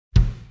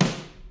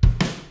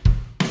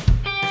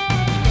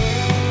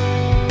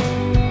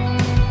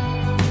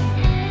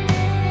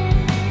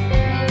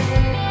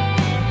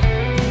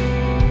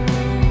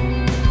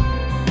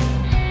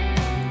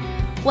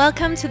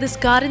Welcome to this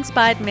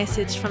God-inspired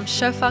message from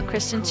Shofar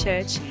Christian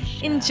Church.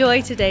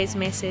 Enjoy today's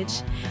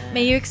message.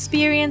 May you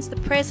experience the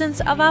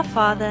presence of our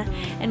Father,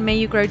 and may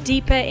you grow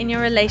deeper in your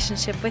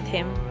relationship with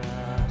Him.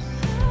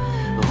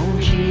 Oh,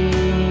 Jesus,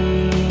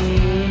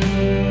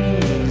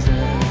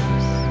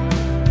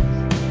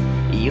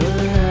 your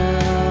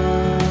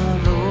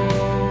love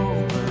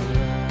over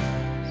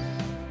us.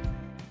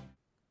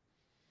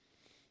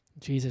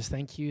 Jesus,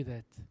 thank you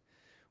that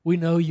we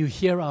know you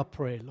hear our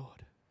prayer, Lord.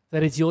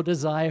 That it's your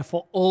desire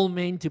for all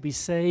men to be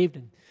saved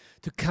and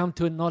to come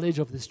to a knowledge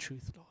of this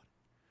truth, Lord.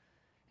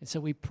 And so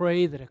we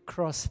pray that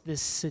across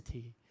this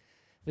city,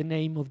 the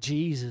name of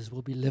Jesus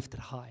will be lifted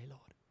high,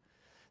 Lord.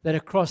 That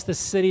across the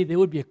city, there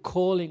would be a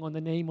calling on the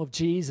name of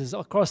Jesus.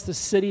 Across the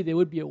city, there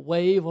would be a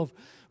wave of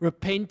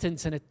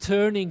repentance and a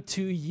turning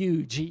to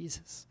you,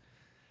 Jesus.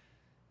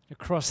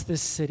 Across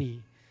this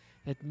city,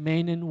 that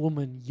men and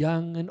women,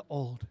 young and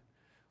old,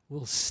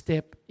 will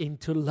step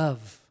into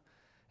love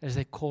as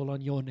they call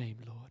on your name,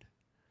 Lord.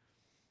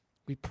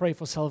 We pray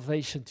for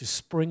salvation to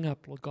spring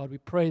up, Lord God. We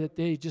pray that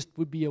there just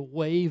would be a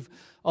wave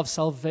of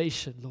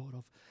salvation, Lord,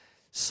 of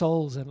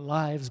souls and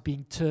lives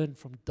being turned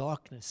from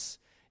darkness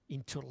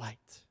into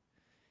light.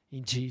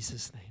 In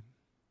Jesus' name.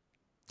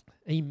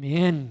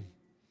 Amen.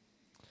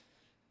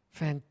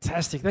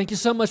 Fantastic. Thank you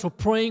so much for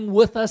praying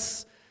with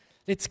us.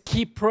 Let's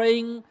keep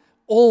praying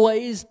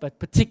always, but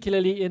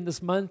particularly in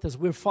this month as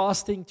we're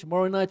fasting.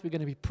 Tomorrow night we're going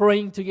to be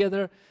praying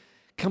together.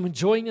 Come and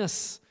join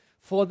us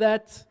for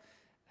that.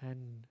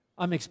 And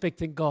I'm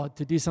expecting God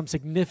to do some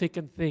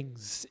significant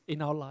things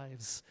in our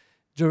lives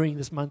during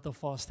this month of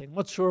fasting. I'm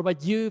not sure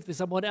about you, if there's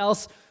someone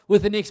else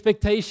with an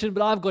expectation,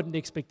 but I've got an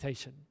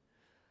expectation.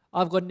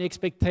 I've got an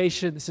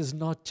expectation. This is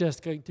not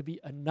just going to be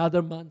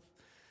another month,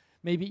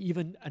 maybe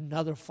even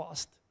another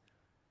fast.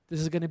 This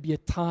is going to be a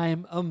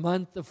time, a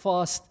month of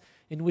fast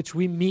in which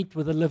we meet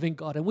with the living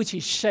God, in which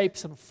He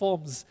shapes and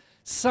forms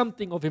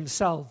something of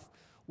Himself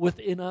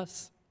within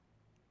us.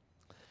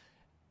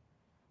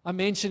 I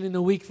mentioned in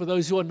the week, for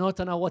those who are not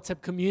on our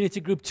WhatsApp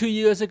community group, 2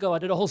 years ago, I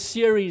did a whole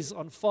series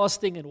on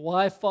fasting and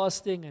why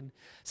fasting and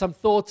some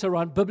thoughts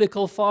around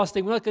biblical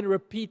fasting. We're not going to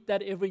repeat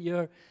that every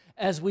year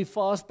as we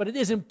fast, but it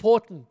is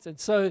important. And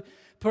so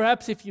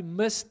perhaps if you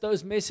missed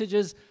those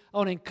messages, I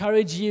want to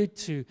encourage you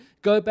to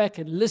go back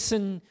and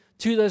listen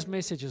to those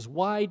messages.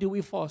 Why do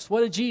we fast?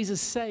 What did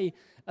Jesus say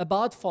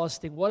about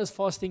fasting? What does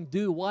fasting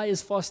do? Why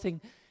is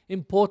fasting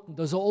important?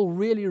 Those are all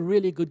really,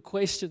 really good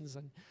questions.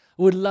 And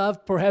would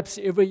love perhaps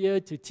every year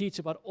to teach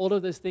about all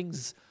of those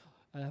things.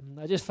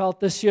 I just felt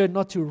this year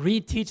not to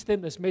reteach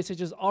them. Those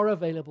messages are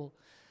available.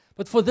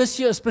 But for this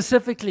year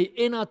specifically,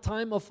 in our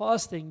time of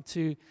fasting,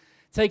 to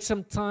take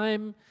some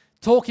time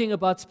talking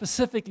about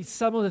specifically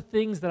some of the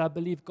things that I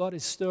believe God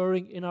is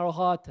stirring in our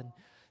heart and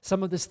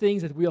some of those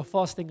things that we are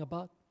fasting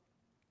about.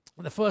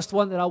 And the first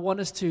one that I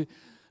want us to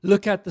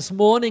look at this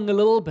morning a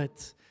little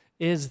bit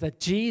is that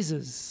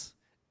Jesus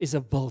is a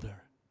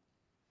builder.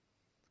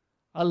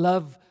 I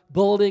love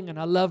building, and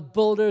I love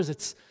builders.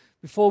 It's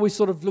before we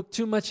sort of look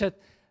too much at,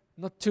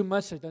 not too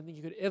much, I don't think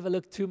you could ever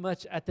look too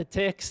much at the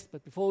text,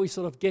 but before we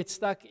sort of get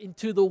stuck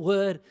into the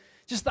word,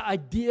 just the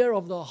idea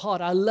of the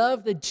heart. I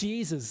love that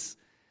Jesus,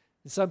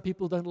 and some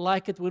people don't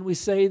like it when we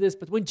say this,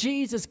 but when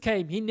Jesus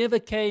came, He never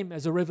came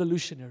as a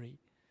revolutionary.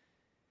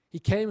 He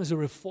came as a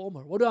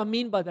reformer. What do I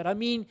mean by that? I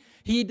mean,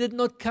 He did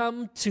not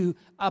come to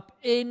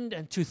upend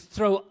and to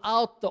throw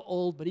out the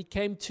old, but He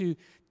came to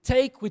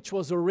take which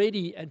was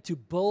already and to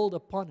build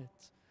upon it.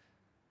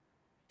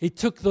 He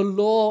took the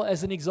law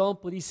as an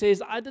example. He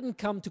says, I didn't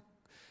come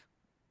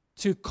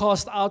to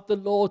cast out the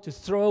law, to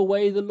throw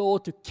away the law,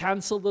 to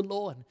cancel the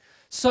law. And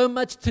so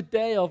much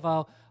today of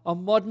our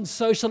modern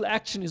social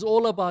action is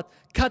all about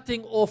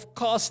cutting off,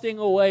 casting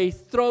away,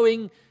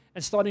 throwing,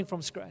 and starting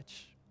from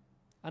scratch.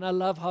 And I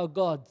love how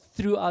God,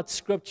 throughout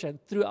Scripture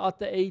and throughout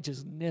the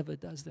ages, never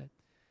does that.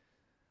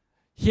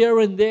 Here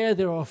and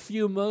there are a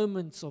few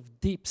moments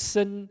of deep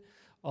sin,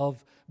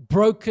 of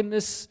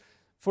brokenness.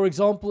 For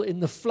example, in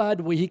the flood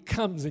where He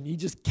comes and He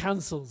just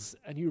cancels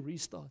and He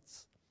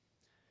restarts.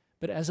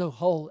 But as a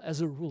whole,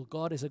 as a rule,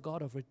 God is a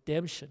God of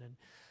redemption and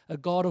a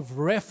God of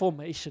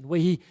reformation,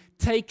 where He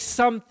takes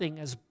something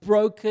as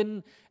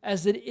broken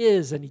as it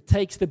is and He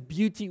takes the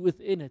beauty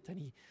within it and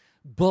He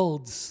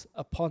builds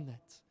upon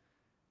that.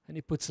 And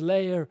He puts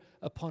layer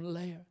upon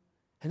layer.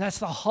 And that's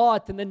the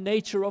heart and the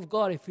nature of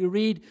God. If you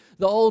read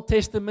the Old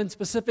Testament,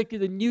 specifically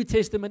the New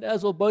Testament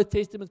as well, both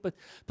Testaments, but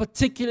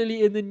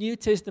particularly in the New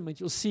Testament,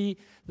 you'll see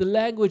the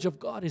language of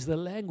God is the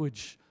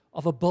language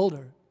of a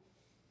builder.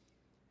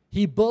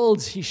 He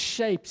builds, He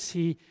shapes,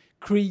 He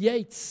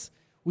creates.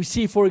 We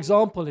see, for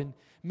example, in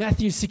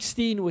Matthew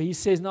 16, where He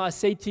says, now I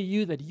say to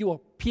you that you are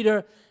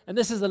Peter. And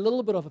this is a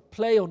little bit of a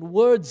play on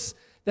words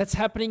that's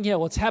happening here.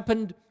 What's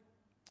happened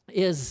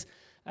is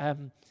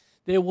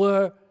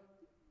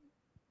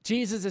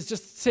Jesus has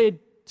just said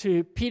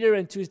to Peter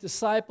and to His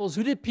disciples,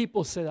 who did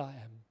people say I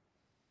am?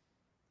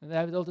 And they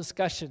have a little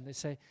discussion. They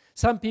say,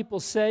 some people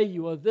say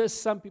you are this,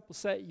 some people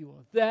say you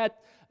are that.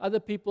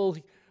 Other people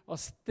are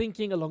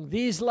thinking along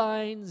these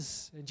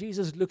lines. And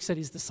Jesus looks at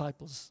His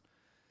disciples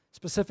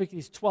specifically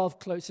his 12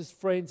 closest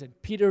friends,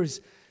 and Peter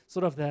is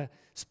sort of the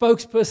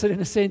spokesperson in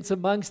a sense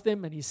amongst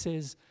them, and he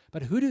says,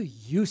 "But who do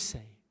you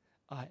say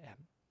I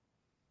am?"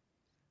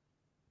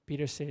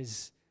 Peter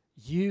says,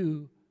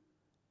 "You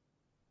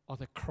are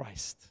the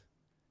Christ,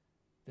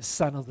 the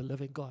Son of the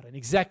living God." And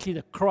exactly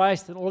the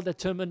Christ and all the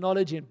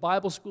terminology in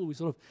Bible school, we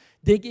sort of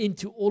dig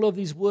into all of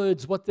these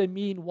words, what they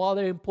mean, why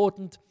they're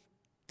important.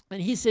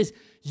 And he says,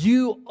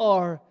 "You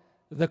are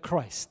the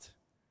Christ,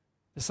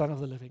 the Son of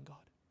the living God."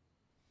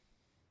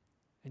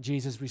 And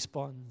Jesus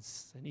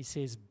responds and he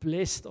says,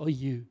 "Blessed are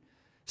you,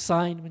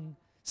 Simon,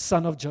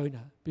 son of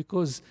Jonah,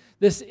 because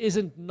this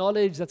isn't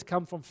knowledge that's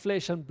come from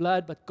flesh and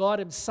blood, but God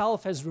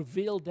himself has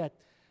revealed that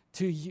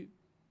to you."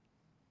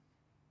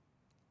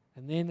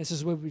 And then this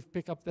is where we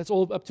pick up, that's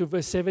all up to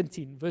verse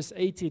 17. Verse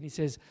 18, he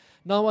says,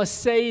 "Now I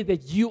say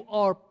that you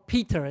are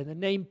Peter," and the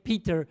name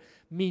Peter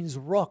means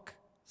rock.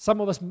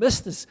 Some of us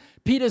missed this.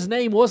 Peter's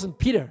name wasn't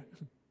Peter.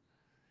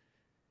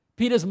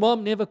 Peter's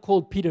mom never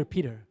called Peter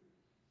Peter.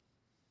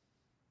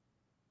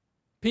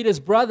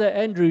 Peter's brother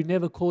Andrew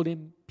never called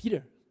him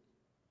Peter.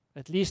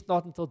 At least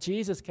not until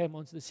Jesus came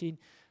onto the scene.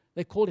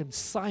 They called him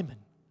Simon.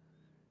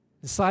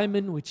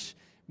 Simon, which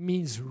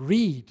means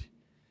reed,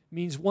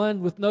 means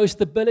one with no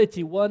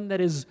stability, one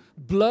that is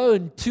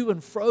blown to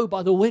and fro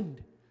by the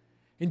wind.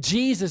 And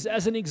Jesus,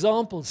 as an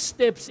example,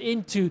 steps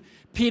into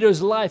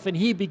Peter's life and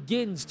he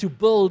begins to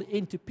build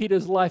into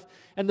Peter's life.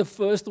 And the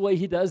first way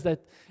he does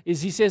that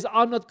is he says,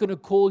 "I'm not going to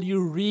call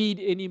you reed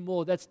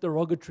anymore. That's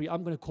derogatory.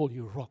 I'm going to call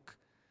you rock.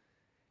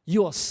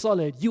 You are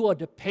solid. You are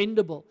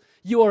dependable.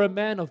 You are a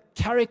man of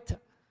character."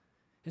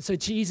 And so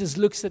Jesus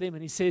looks at him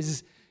and he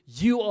says,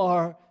 "You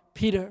are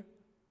Peter.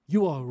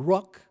 You are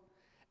rock.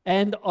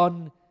 And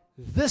on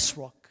this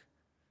rock,"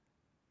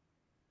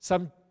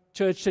 some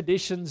church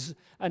traditions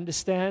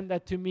understand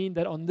that to mean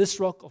that on this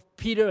rock of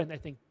Peter, and they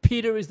think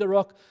Peter is the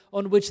rock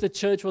on which the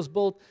church was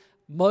built.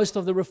 Most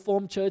of the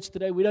Reformed church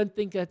today, we don't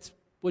think that's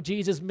what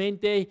Jesus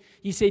meant there.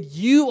 He said,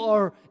 "You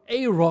are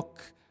a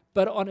rock,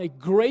 but on a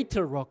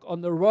greater rock,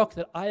 on the rock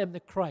that I am the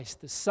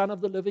Christ, the Son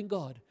of the living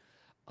God,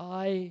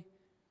 I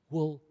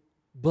will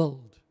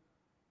build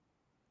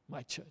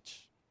my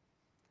church.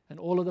 And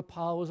all of the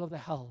powers of the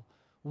hell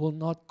will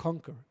not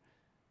conquer."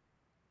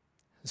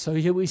 So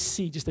here we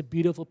see just a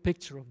beautiful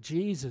picture of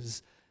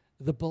Jesus,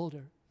 the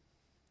builder.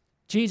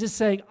 Jesus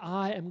saying,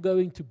 "I am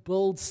going to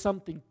build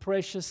something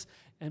precious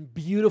and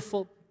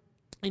beautiful."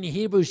 In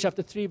Hebrews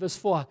chapter 3, verse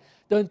 4, I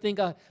don't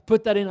think I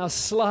put that in our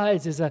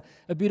slides. There's a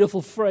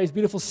beautiful phrase,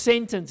 beautiful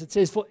sentence. It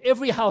says, "For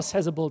every house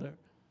has a builder,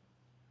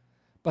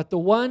 but the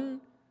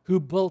one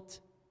who built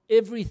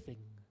everything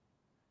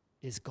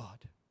is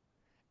God."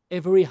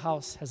 Every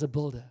house has a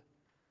builder,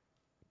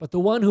 but the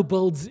one who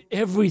builds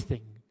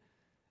everything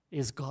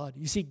is God.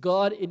 You see,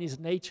 God in his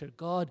nature,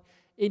 God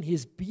in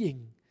his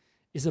being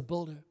is a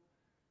builder.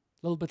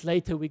 A little bit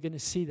later, we're going to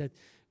see that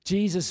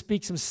Jesus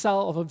speaks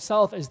of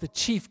himself as the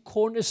chief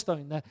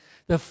cornerstone,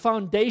 the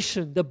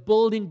foundation, the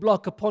building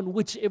block upon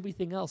which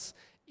everything else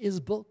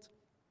is built.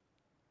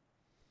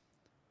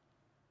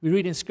 We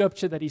read in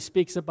Scripture that he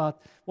speaks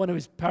about one of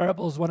his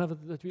parables, one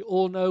of that we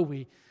all know.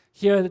 We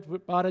hear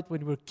about it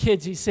when we were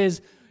kids. He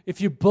says,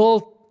 if you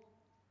build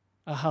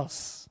a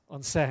house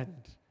on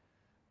sand,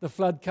 the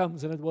flood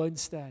comes and it won't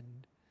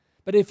stand.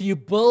 But if you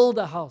build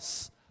a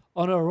house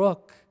on a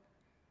rock,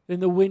 then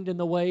the wind and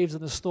the waves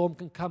and the storm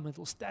can come and it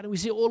will stand. And we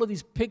see all of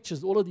these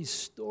pictures, all of these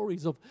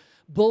stories of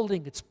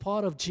building. It's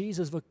part of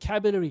Jesus'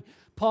 vocabulary.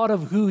 Part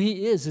of who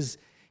he is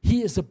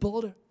he is a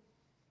builder.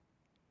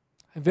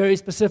 And very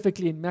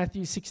specifically in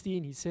Matthew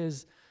 16, he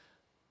says,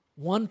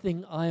 "One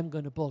thing I am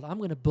going to build. I'm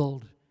going to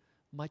build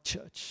my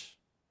church.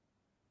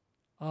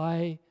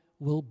 I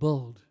will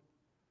build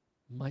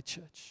my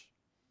church."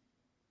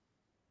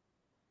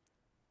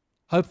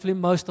 Hopefully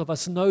most of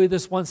us know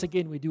this. Once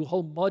again, we do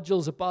whole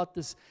modules about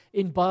this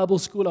in Bible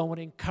school. I want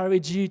to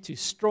encourage you to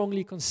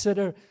strongly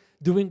consider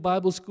doing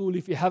Bible school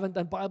if you haven't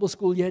done Bible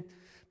school yet.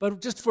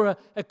 But just for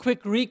a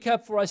quick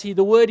recap for us here,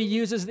 the word he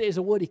uses there is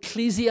a word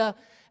ecclesia.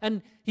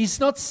 And he's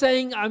not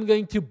saying, "I'm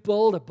going to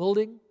build a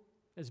building,"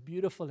 as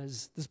beautiful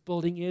as this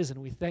building is.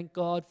 And we thank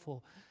God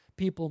for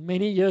people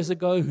many years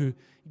ago who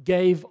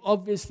gave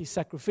obviously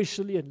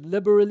sacrificially and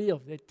liberally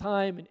of their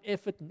time and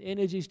effort and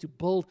energies to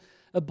build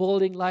a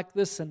building like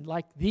this and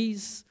like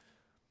these,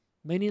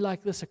 many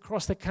like this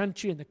across the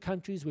country and the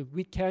countries where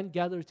we can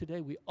gather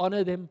today. We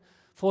honor them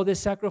for their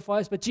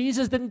sacrifice. But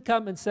Jesus didn't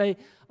come and say,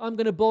 "I'm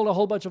going to build a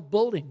whole bunch of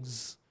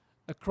buildings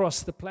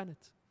across the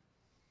planet."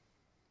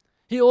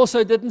 He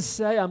also didn't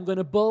say, "I'm going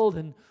to build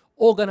an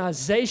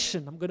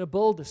organization. I'm going to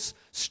build this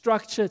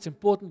structure." It's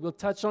important. We'll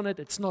touch on it.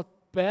 It's not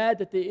bad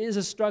that there is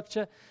a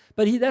structure.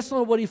 But that's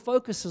not what he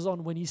focuses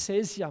on when he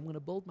says, "I'm going to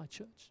build my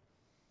church."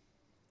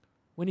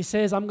 When he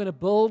says, "I'm going to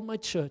build my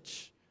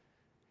church,"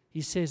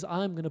 he says,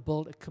 "I'm going to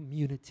build a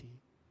community,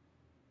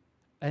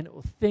 an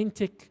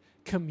authentic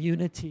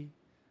community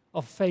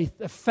of faith,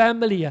 a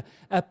family,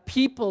 a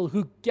people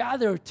who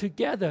gather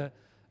together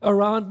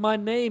around my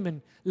name."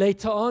 And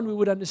later on, we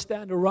would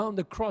understand around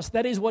the cross.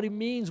 That is what he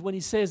means when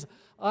he says,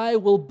 "I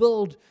will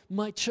build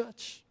my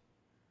church."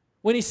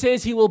 When He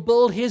says He will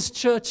build His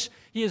church,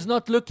 He is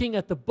not looking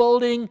at the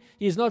building,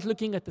 He is not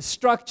looking at the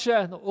structure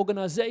and the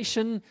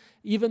organization,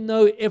 even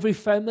though every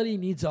family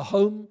needs a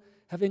home.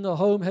 Having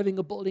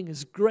a building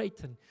is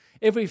great. And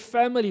every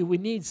family, we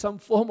need some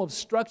form of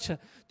structure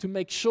to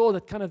make sure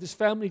that kind of this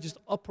family just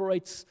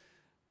operates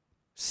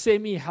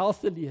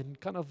semi-healthily, and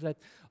kind of that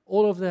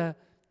all of the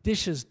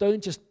dishes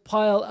don't just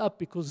pile up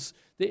because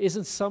there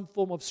isn't some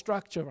form of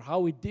structure of how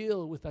we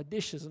deal with our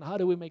dishes and how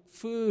do we make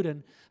food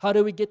and how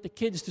do we get the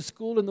kids to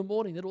school in the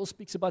morning. That all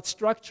speaks about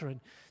structure,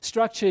 and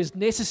structure is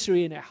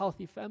necessary in a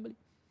healthy family.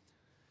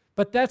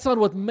 But that's not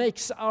what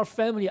makes our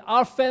family.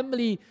 Our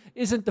family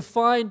isn't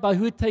defined by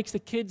who takes the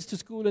kids to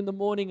school in the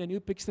morning and who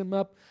picks them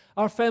up.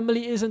 Our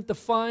family isn't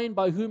defined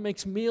by who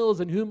makes meals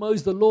and who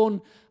mows the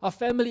lawn. Our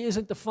family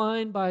isn't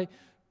defined by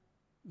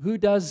who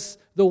does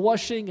the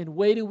washing and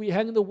where do we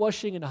hang the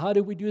washing and how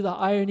do we do the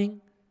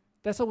ironing.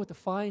 That's not what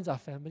defines our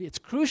family. It's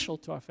crucial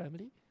to our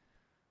family,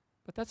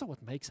 but that's not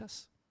what makes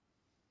us.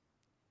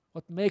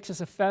 What makes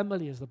us a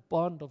family is the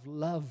bond of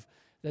love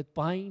that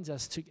binds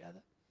us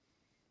together.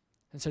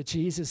 And so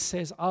Jesus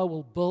says, I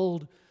will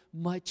build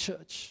my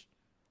church,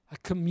 a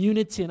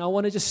community. And I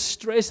want to just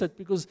stress it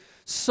because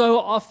so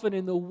often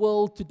in the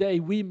world today,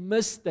 we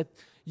miss that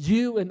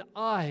you and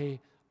I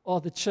are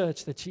the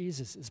church that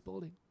Jesus is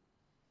building.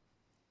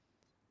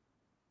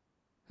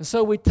 And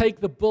so we take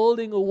the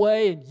building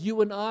away and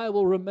you and I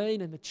will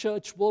remain and the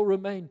church will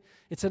remain.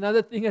 It's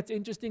another thing that's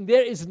interesting.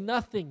 There is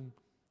nothing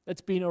that's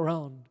been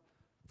around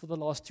for the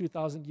last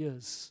 2,000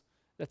 years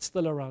that's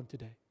still around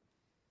today.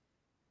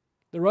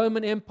 The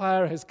Roman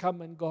Empire has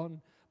come and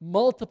gone.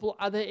 Multiple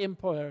other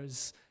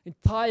empires,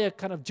 entire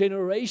kind of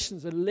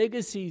generations and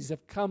legacies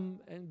have come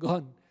and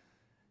gone.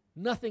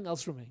 Nothing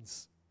else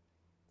remains.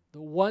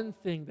 The one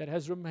thing that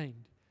has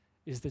remained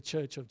is the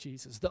church of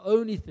Jesus. The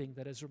only thing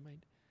that has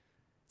remained.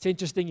 It's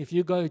interesting if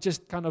you go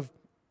just kind of,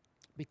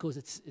 because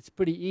it's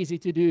pretty easy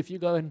to do, if you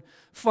go and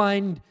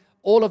find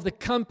all of the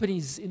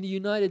companies in the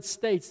United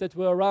States that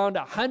were around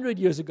 100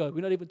 years ago,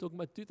 we're not even talking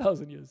about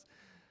 2,000 years,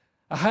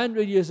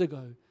 100 years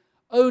ago,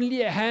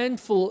 only a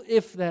handful,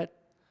 if that,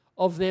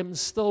 of them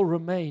still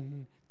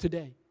remain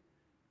today.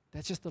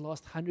 That's just the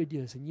last 100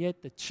 years. And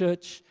yet the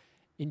church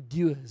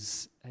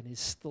endures and is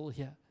still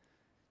here.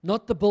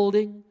 Not the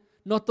building,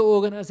 not the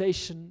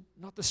organization,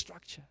 not the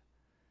structure,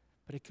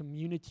 but a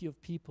community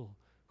of people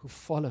who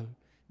follow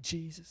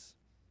Jesus.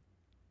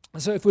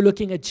 And so if we're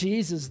looking at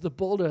Jesus, the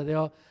builder, there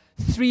are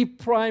three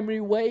primary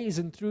ways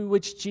in through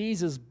which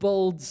Jesus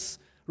builds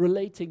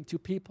relating to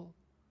people.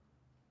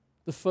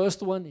 The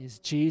first one is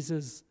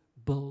Jesus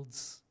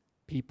builds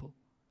people.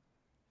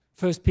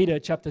 1 Peter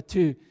chapter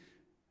 2,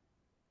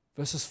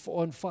 verses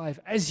 4 and 5.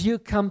 As you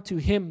come to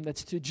Him,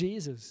 that's to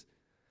Jesus,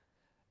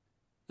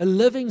 a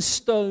living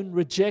stone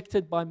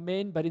rejected by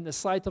men, but in the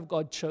sight of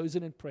God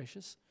chosen and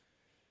precious.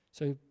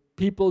 So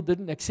people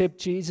didn't accept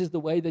Jesus the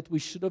way that we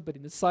should have, but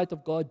in the sight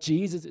of God,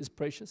 Jesus is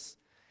precious.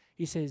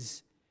 He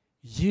says,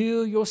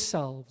 you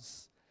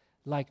yourselves,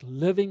 like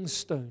living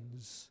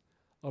stones,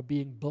 are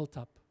being built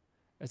up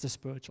as a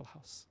spiritual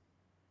house.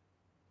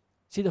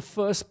 See, the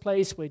first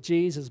place where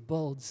Jesus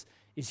builds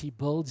is He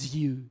builds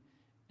you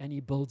and He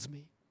builds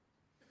me.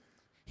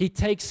 He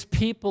takes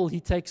people, He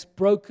takes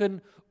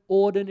broken,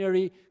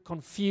 ordinary,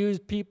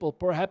 confused people,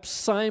 perhaps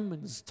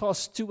Simons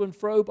tossed to and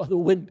fro by the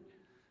wind.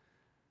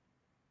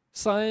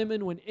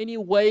 Simon, when any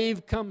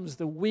wave comes,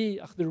 the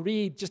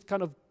reed just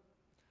kind of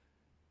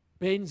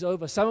bends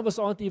over. Some of us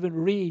aren't even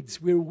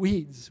reeds, we're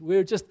weeds.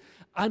 We're just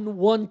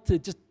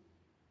unwanted,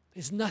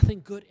 there's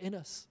nothing good in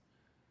us.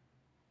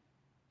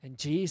 And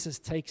Jesus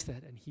takes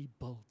that and He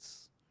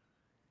builds,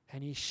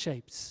 and He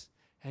shapes,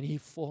 and He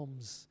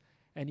forms,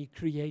 and He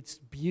creates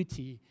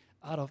beauty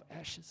out of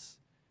ashes.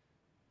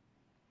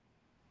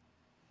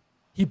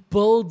 He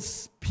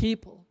builds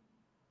people.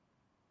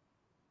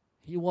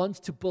 He wants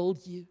to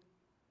build you.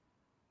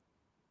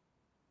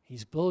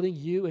 He's building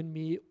you and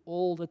me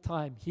all the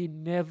time. He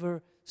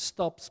never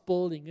stops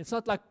building. It's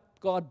not like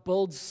God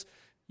builds,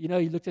 He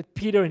looked at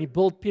Peter and He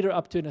built Peter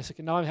up to it and I said,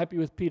 now I'm happy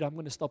with Peter. I'm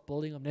going to stop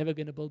building. I'm never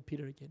going to build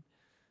Peter again.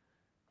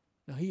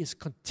 No, He is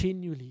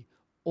continually,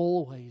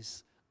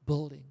 always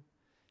building,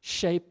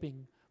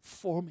 shaping,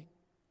 forming.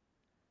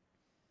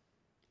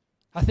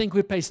 I think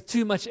we place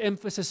too much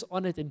emphasis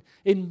on it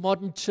in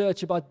modern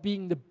church about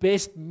being the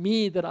best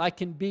me that I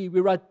can be.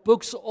 We write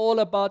books all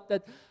about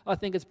that. I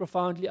think it's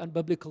profoundly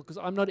unbiblical because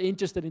I'm not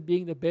interested in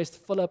being the best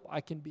Philip I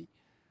can be.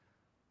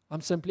 I'm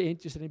simply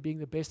interested in being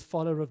the best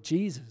follower of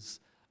Jesus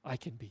I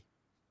can be.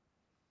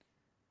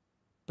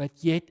 But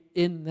yet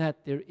in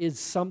that there is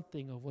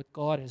something of what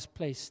God has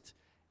placed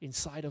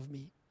inside of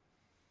me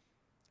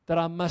that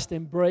I must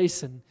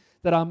embrace and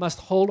that I must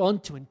hold on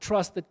to and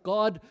trust that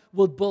God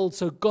will build.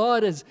 So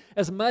God, as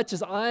much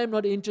as I am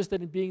not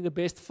interested in being the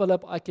best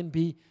Philip I can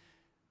be,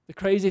 the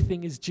crazy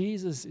thing is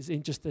Jesus is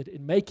interested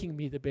in making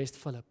me the best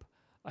Philip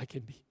I can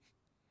be.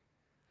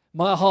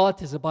 My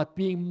heart is about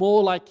being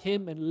more like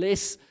Him and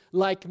less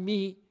like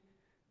me.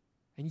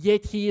 And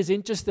yet He is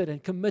interested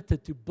and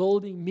committed to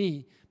building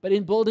me, but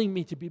in building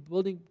me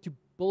to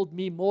build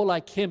me more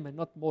like him and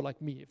not more like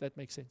me, if that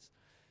makes sense.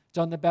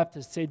 John the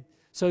Baptist said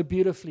so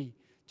beautifully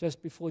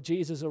just before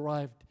Jesus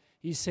arrived.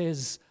 He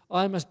says,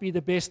 I must be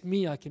the best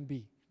me I can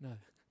be. No.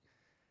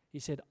 He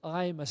said,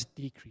 I must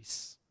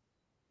decrease,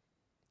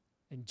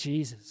 and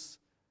Jesus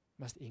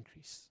must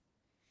increase.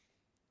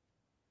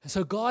 And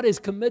so God is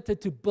committed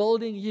to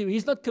building you.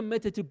 He's not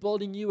committed to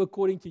building you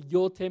according to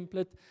your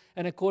template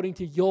and according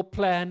to your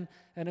plan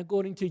and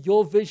according to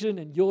your vision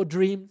and your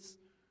dreams.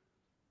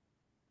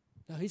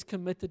 No, He's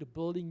committed to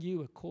building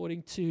you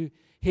according to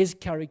His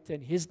character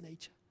and His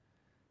nature.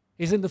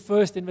 He's in the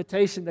first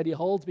invitation that He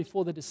holds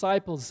before the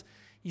disciples.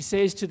 He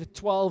says to the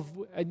 12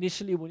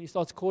 initially when He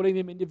starts calling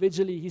them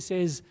individually, He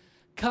says,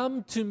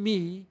 come to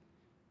me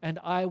and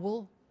I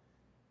will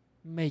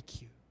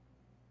make you.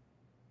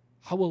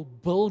 I will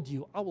build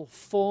you. I will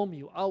form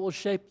you. I will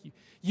shape you.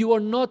 You are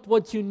not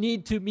what you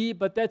need to be,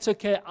 but that's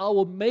okay. I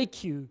will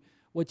make you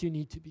what you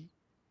need to be.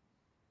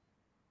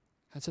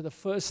 And so the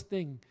first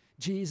thing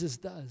Jesus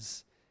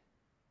does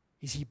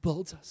is He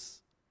builds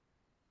us.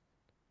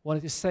 I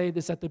wanted to say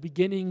this at the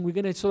beginning. We're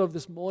going to sort of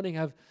this morning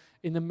have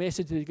in the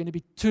message, there's going to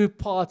be two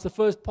parts. The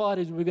first part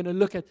is we're going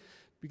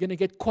to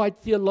get quite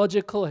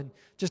theological and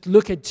just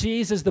look at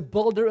Jesus, the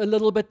builder, a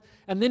little bit.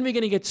 And then we're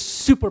going to get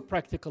super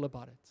practical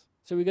about it.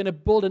 So we're going to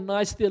build a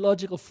nice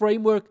theological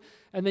framework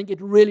and then get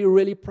really,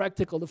 really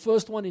practical. The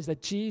first one is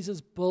that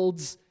Jesus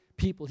builds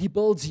people. He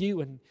builds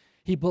you and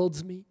He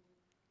builds me.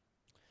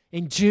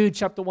 In Jude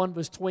chapter 1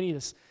 verse 20,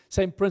 this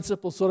same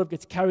principle sort of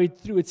gets carried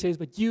through. It says,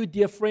 but you,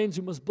 dear friends,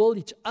 you must build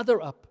each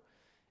other up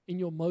in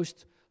your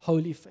most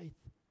holy faith.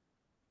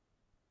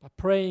 By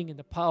praying in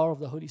the power of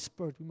the Holy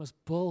Spirit, we must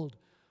build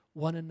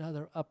one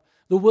another up.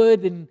 The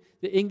word in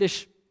the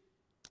English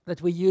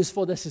that we use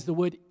for this is the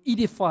word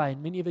edify.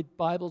 And many of the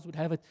Bibles would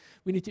have it.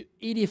 We need to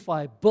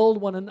edify,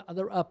 build one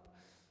another up.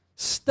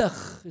 Stig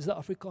is the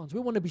Afrikaans.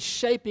 We want to be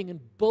shaping and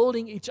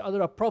building each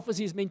other up.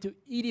 Prophecy is meant to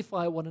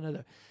edify one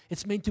another.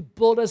 It's meant to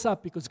build us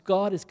up because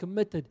God is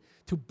committed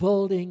to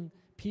building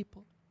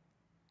people.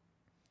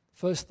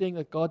 First thing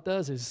that God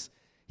does is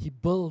He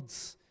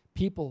builds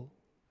people.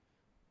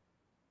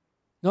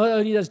 Not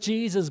only does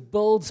Jesus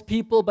builds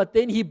people, but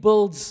then He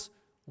builds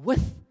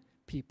with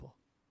people.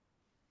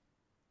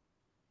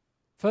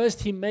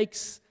 First, He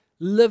makes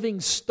living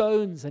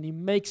stones, and He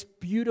makes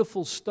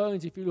beautiful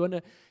stones. If you want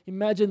to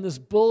imagine this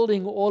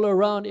building all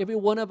around, every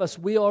one of us,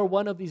 we are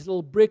one of these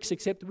little bricks,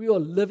 except we are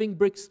living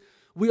bricks.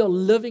 We are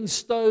living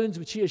stones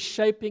which He is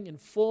shaping and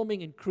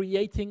forming and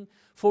creating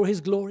for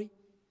His glory.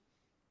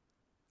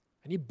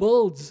 And He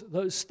builds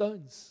those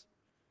stones.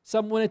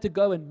 Some wanted to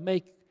go and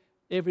make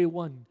every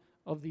one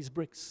of these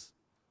bricks.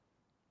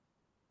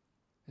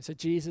 And so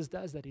Jesus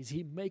does that, is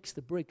He makes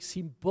the bricks.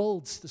 He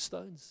builds the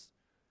stones.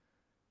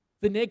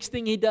 The next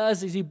thing He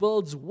does is He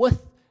builds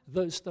with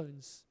those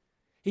stones.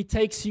 He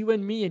takes you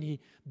and me and He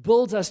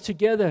builds us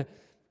together.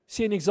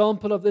 See an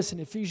example of this in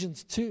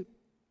Ephesians 2.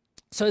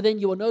 So then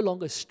you are no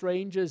longer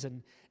strangers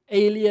and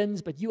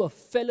aliens, but you are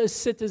fellow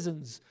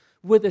citizens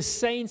with the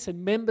saints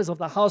and members of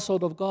the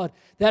household of God.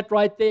 That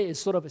right there is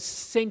sort of a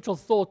central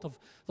thought of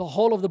the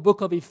whole of the book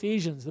of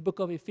Ephesians. The book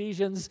of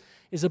Ephesians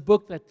is a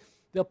book that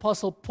the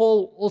Apostle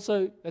Paul,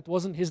 also, that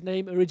wasn't his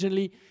name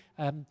originally,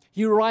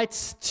 he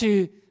writes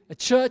to a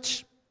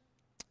church.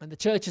 And the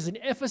church is in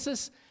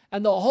Ephesus,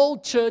 and the whole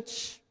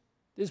church,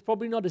 there's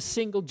probably not a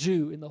single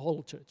Jew in the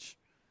whole church.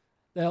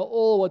 They are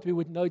all what we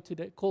would know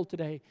today, call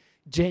today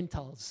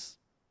Gentiles.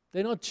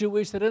 They're not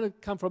Jewish, they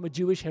don't come from a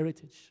Jewish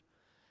heritage.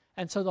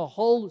 And so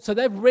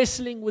they're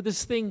wrestling with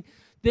this thing.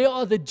 There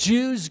are the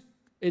Jews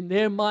in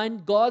their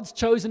mind, God's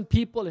chosen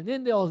people, and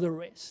then there are the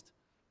rest.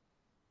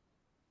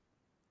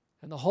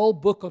 And the whole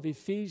book of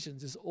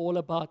Ephesians is all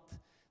about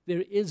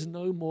there is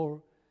no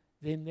more,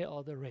 then there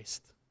are the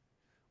rest.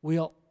 We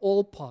are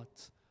all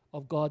part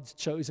of God's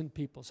chosen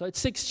people. So it's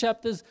 6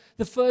 chapters.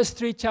 The first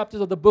 3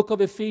 chapters of the book of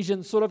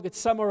Ephesians sort of get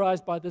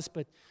summarized by this,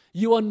 but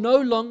you are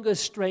no longer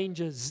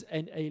strangers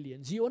and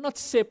aliens. You are not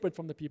separate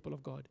from the people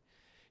of God.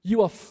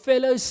 You are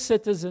fellow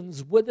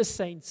citizens with the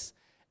saints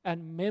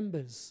and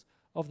members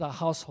of the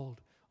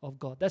household of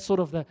God. That's sort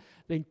of the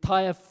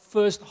entire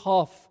first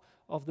half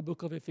of the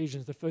book of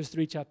Ephesians, the first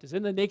 3 chapters.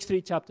 And the next 3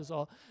 chapters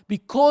are,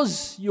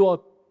 because you are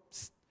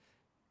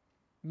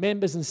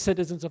members and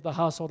citizens of the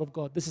household of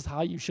God, this is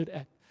how you should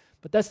act.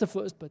 But that's the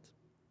first bit.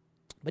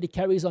 But he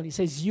carries on. He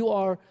says, you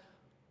are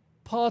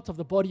part of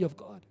the body of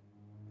God,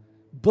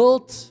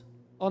 built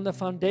on the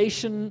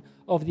foundation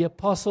of the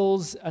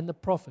apostles and the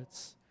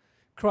prophets,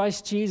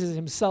 Christ Jesus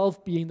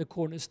Himself being the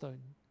cornerstone,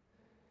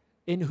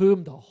 in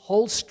whom the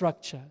whole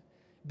structure,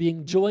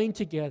 being joined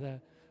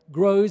together,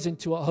 grows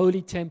into a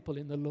holy temple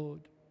in the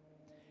Lord.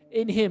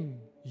 In Him,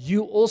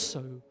 you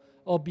also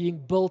are being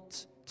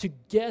built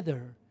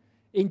together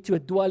into a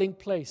dwelling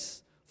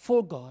place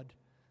for God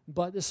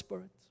by the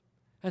Spirit.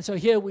 And so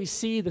here we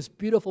see this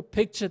beautiful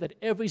picture that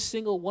every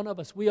single one of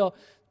us,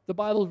 the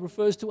Bible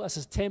refers to us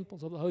as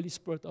temples of the Holy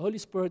Spirit. The Holy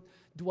Spirit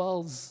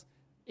dwells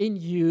in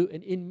you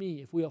and in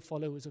me if we are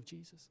followers of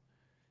Jesus.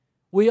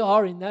 We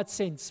are, in that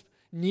sense,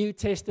 New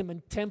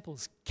Testament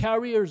temples,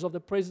 carriers of the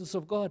presence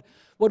of God.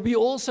 What we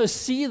also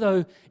see,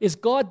 though, is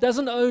God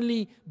doesn't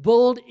only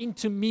build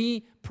into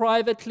me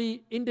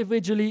privately,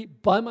 individually,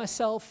 by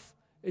myself.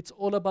 It's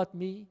all about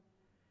me.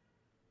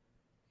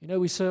 You know,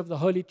 we serve the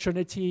Holy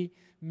Trinity,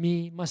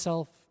 me,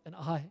 myself, and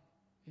I.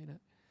 You know.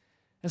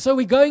 And so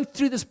we're going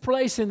through this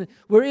place, and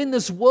we're in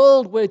this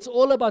world where it's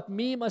all about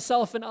me,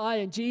 myself, and I.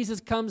 And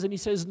Jesus comes and He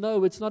says,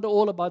 no, it's not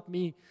all about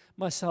me,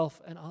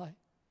 myself, and I.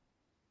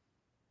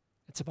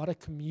 It's about a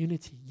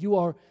community. You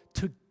are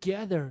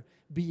together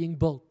being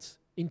built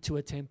into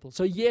a temple.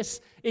 So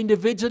yes,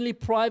 individually,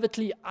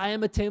 privately, I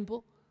am a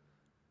temple.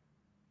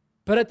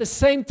 But at the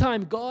same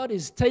time, God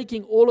is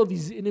taking all of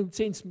these, in a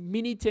sense,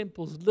 mini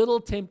temples,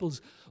 little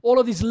temples, all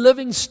of these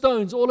living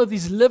stones, all of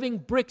these living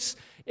bricks,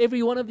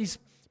 every one of these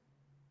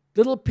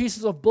little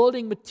pieces of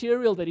building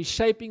material that He's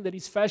shaping, that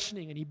He's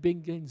fashioning, and He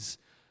begins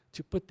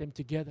to put them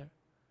together.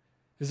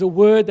 There's a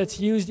word that's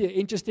used here,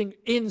 interesting,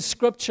 in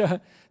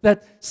Scripture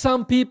that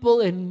some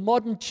people in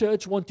modern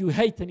church want to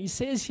hate. And He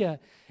says here,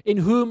 in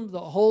whom the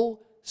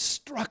whole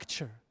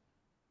structure,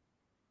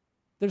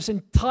 this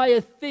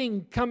entire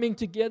thing coming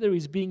together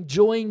is being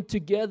joined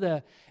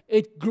together.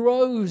 It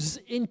grows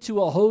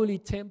into a holy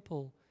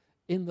temple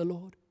in the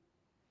Lord.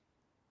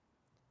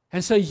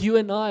 And so you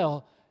and I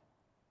are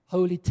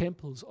holy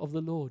temples of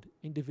the Lord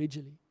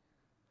individually.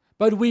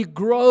 But we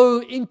grow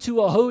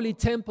into a holy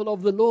temple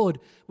of the Lord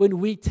when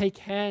we take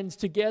hands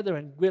together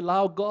and we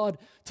allow God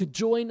to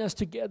join us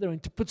together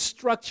and to put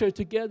structure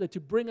together, to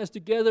bring us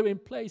together in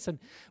place. And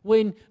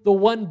when the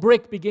one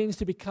brick begins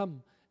to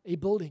become a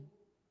building,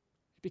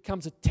 it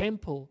becomes a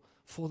temple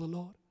for the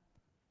Lord.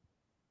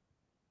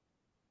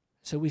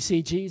 So we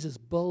see Jesus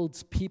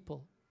builds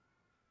people.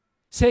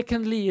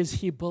 Secondly, is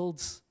He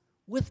builds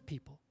with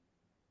people.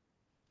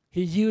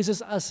 He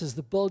uses us as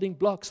the building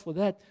blocks for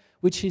that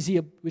which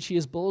He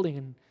is building.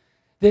 And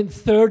then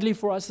thirdly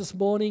for us this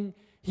morning,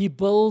 He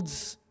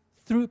builds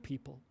through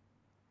people.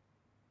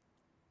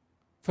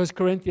 1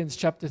 Corinthians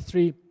chapter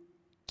 3,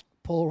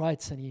 Paul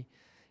writes, and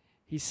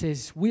he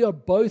says, we are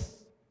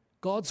both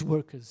God's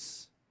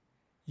workers.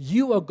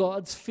 You are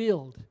God's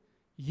field.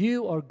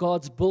 You are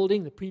God's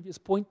building, the previous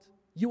point.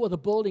 You are the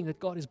building that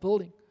God is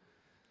building.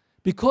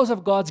 Because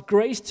of God's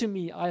grace to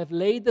me, I have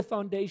laid the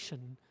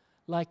foundation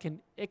like an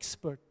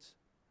expert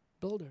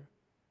builder.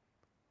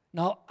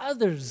 Now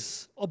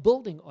others are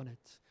building on it.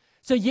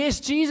 So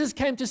yes, Jesus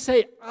came to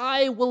say,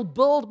 I will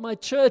build my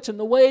church. And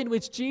the way in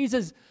which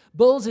Jesus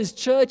builds His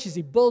church is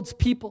He builds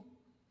people.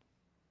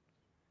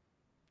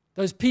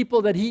 Those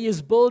people that He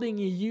is building,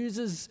 He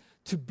uses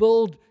to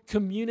build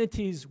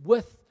communities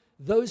with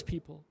those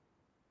people.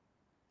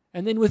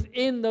 And then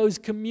within those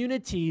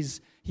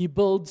communities, He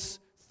builds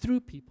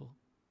through people.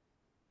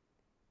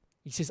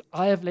 He says,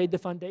 I have laid the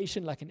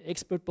foundation like an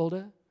expert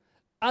builder.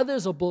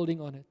 Others are building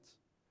on it.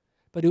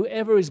 But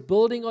whoever is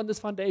building on this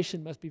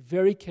foundation must be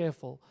very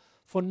careful,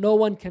 for no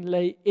one can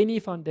lay any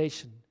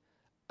foundation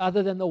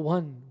other than the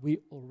one we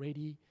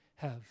already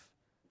have.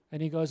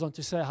 And he goes on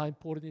to say how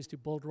important it is to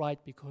build right,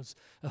 because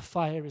a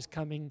fire is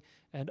coming,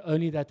 and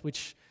only that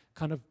which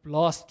kind of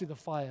lasts through the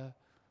fire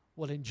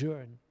will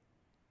endure. In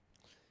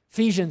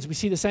Ephesians, we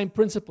see the same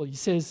principle. He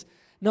says,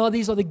 now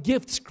these are the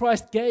gifts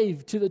Christ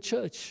gave to the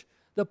church: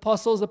 the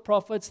apostles, the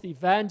prophets, the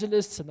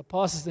evangelists, and the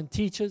pastors and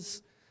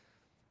teachers.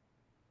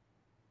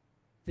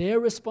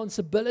 Their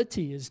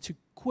responsibility is to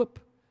equip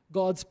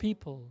God's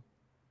people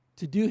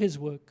to do His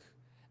work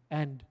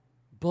and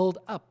build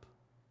up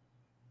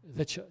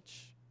the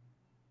church,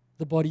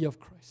 the body of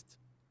Christ.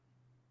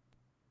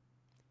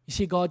 You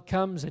see, God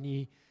comes and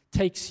He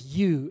takes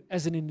you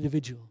as an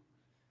individual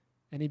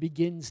and He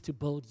begins to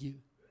build you.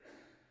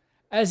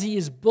 As He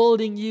is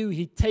building you,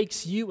 He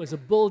takes you as a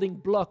building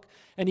block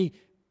and He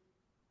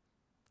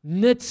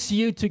knits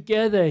you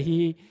together.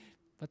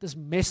 Wat is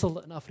messel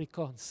in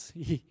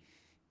Afrikaans?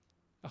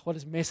 What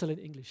is messel in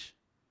English?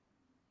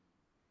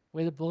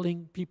 We're the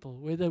building people.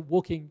 We're the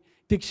walking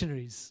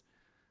dictionaries.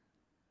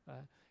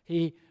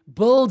 He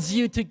builds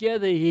you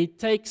together. He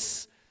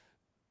takes...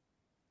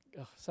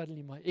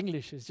 suddenly my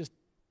English is just...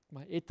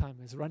 My airtime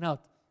has run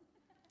out.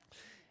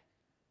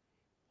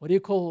 What do you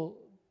call...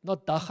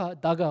 Not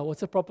daga.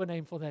 What's the proper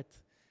name for that?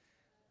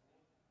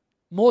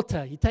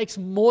 Mortar. He takes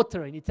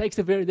mortar and He takes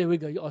the very... There we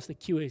go. You ask the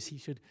QS. He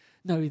should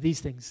know these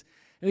things.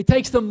 And He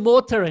takes the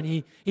mortar and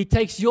he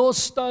takes your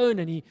stone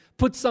and He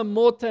puts some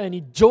mortar and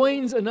He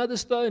joins another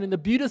stone. And the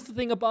beautiful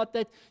thing about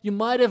that, you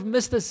might have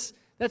missed this,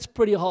 that's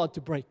pretty hard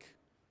to break.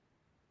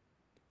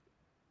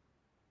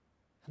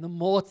 And the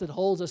mortar that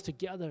holds us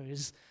together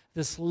is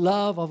this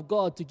love of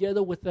God,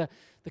 together with the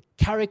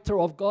character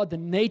of God, the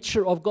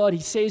nature of God. He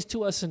says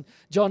to us in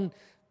John,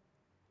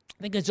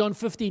 I think it's John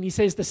 15, He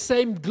says, the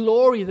same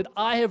glory that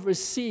I have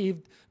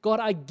received, God,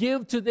 I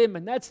give to them.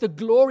 And that's the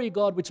glory,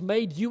 God, which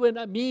made you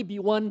and me be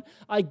one.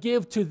 I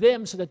give to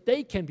them so that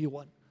they can be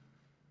one.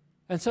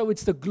 And so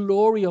it's the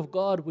glory of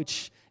God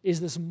which is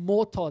this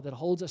mortar that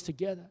holds us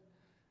together.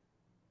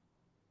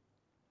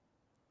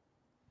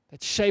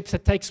 that shapes,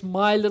 that takes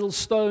my little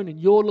stone and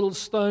your little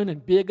stone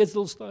and Birgit's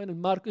little stone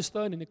and Marcus'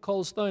 stone and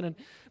Nicole's stone and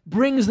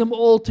brings them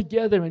all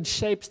together and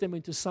shapes them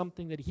into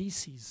something that he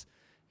sees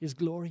is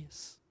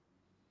glorious.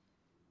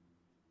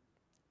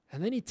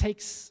 And then he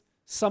takes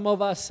some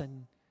of us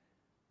and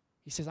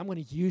he says, I'm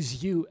going to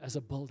use you as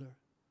a builder.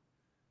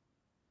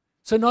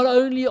 So not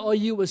only are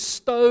you a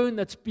stone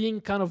that's being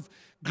kind of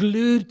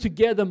glued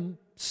together,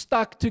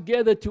 stuck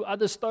together to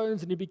other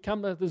stones, and you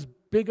become this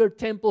bigger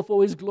temple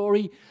for his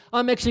glory,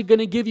 I'm actually going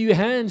to give you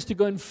hands to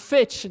go and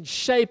fetch and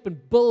shape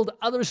and build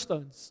other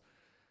stones.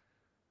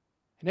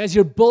 And as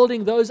you're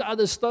building those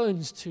other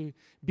stones to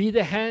be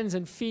the hands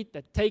and feet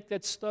that take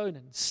that stone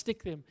and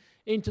stick them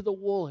into the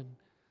wall and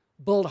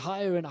build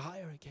higher and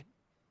higher again.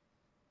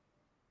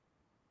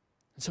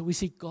 And so we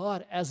see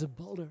God as a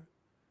builder.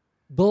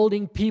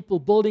 Building people,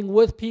 building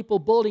with people,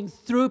 building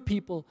through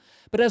people.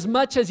 But as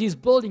much as he's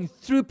building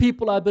through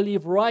people, I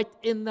believe right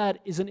in that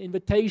is an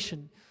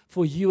invitation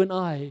for you and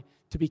I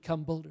to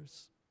become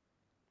builders.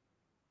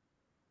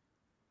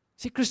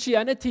 See,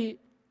 Christianity,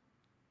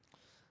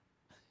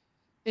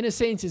 in a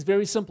sense, is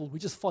very simple. We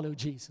just follow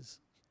Jesus.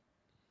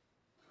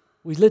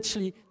 We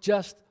literally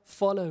just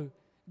follow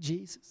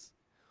Jesus.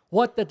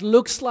 What that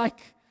looks like,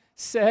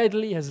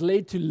 sadly, has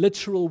led to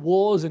literal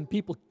wars and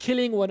people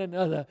killing one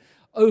another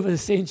over the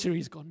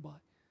centuries gone by.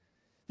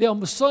 There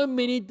are so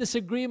many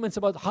disagreements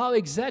about how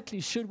exactly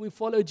should we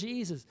follow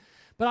Jesus.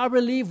 But I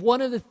believe one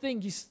of the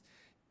things is,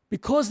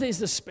 because there's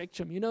the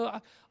spectrum,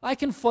 I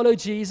can follow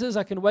Jesus,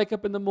 I can wake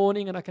up in the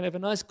morning and I can have a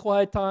nice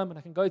quiet time and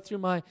I can go through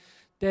my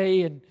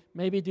day and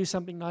maybe do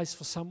something nice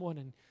for someone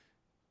and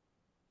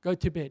go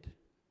to bed.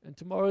 And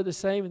tomorrow the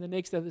same, and the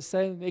next day the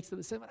same, and the next day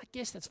the same. I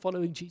guess that's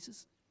following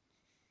Jesus.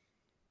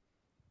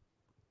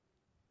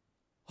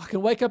 I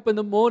can wake up in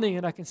the morning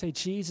and I can say,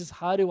 Jesus,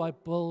 how do I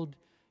build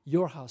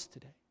your house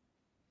today?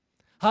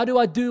 How do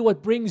I do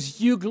what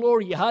brings you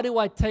glory? How do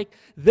I take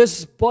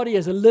this body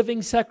as a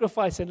living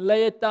sacrifice and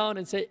lay it down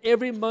and say,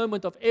 every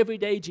moment of every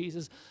day,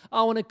 Jesus,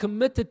 I want to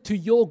commit it to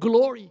your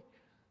glory.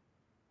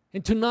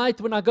 And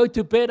tonight when I go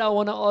to bed, I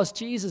want to ask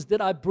Jesus,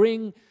 did I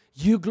bring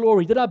you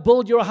glory? Did I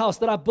build your house?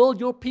 Did I build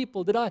your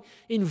people? Did I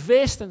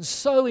invest and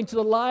sow into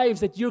the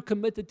lives that you're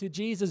committed to,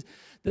 Jesus?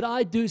 Did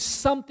I do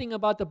something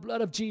about the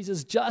blood of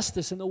Jesus,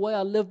 justice in the way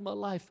I live my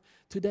life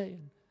today?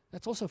 And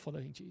that's also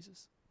following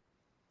Jesus.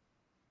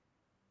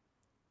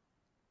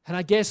 And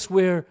I guess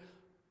we're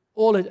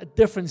all at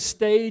different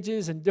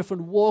stages and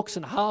different walks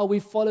and how we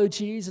follow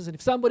Jesus. And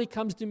if somebody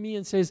comes to me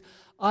and says,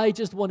 I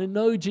just want to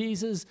know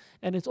Jesus,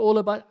 and it's all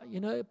about,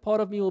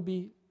 part of me will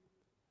be,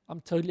 I'm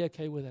totally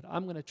okay with it.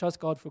 I'm going to trust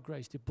God for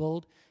grace to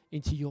build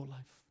into your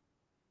life.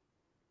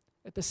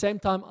 At the same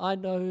time, I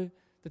know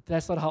that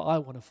that's not how I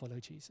want to follow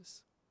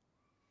Jesus.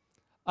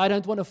 I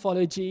don't want to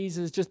follow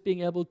Jesus just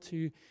being able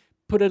to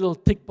put a little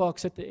tick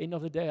box at the end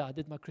of the day. I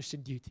did my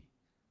Christian duty.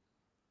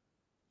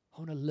 I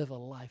want to live a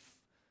life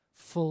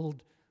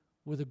filled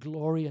with the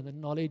glory and the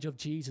knowledge of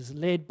Jesus,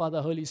 led by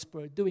the Holy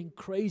Spirit, doing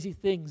crazy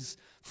things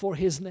for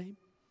His name.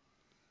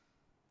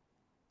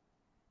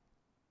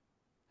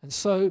 And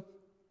so,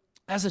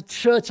 as a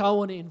church, I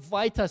want to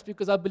invite us,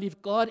 because I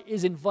believe God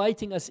is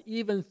inviting us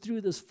even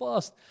through this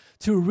fast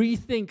to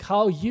rethink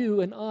how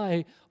you and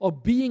I are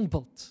being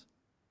built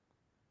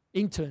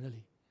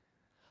internally.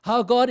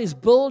 How God is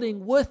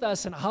building with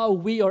us and how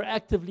we are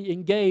actively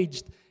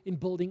engaged in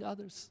building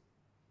others.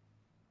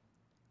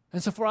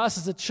 And so for us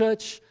as a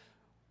church,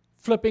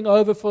 flipping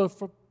over a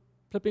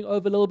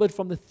little bit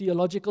from the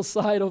theological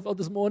side of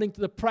this morning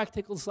to the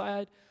practical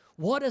side,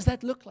 what does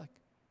that look like?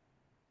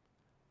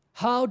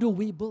 How do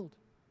we build?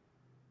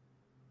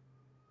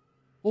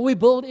 Well, we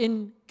build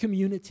in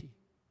community.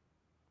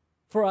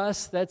 For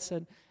us, that's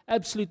an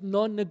absolute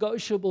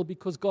non-negotiable,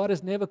 because God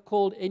has never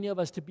called any of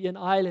us to be an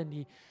island.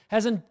 He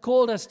hasn't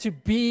called us to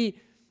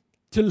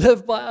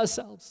live by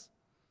ourselves.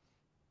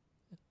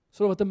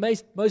 Sort of at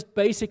the most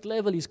basic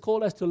level, He's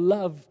called us to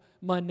love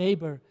my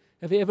neighbor.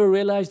 Have you ever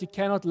realized you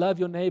cannot love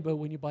your neighbor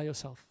when you're by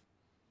yourself?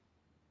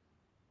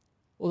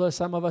 Although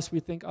some of us, we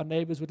think our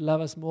neighbors would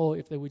love us more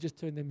if they would just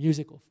turn their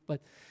music off.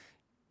 But,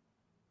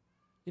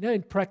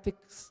 in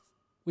practice,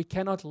 we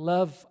cannot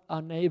love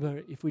our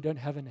neighbor if we don't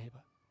have a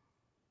neighbor.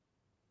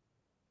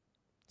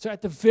 So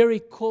at the very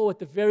core, at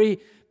the very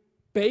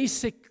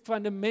basic,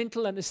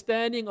 fundamental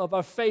understanding of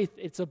our faith,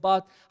 it's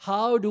about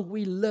how do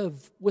we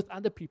live with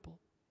other people.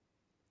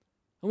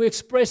 And we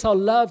express our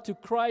love to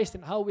Christ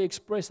and how we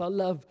express our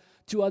love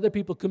to other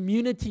people.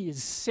 Community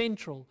is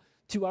central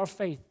to our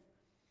faith.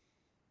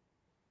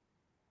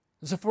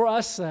 And so for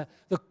us,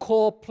 the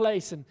core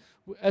place, and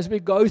as we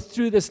go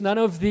through this, none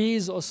of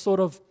these are sort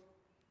of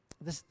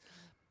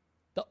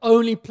the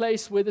only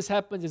place where this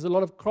happens. There's a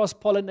lot of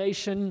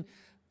cross-pollination.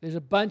 There's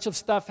a bunch of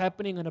stuff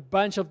happening in a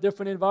bunch of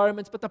different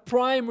environments. But the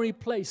primary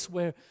place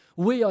where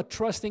we are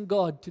trusting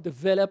God to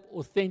develop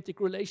authentic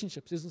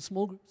relationships is in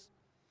small groups.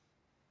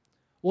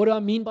 What do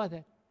I mean by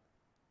that?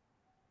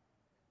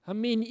 I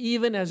mean,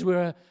 even as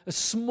we're a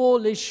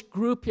smallish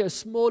group here, a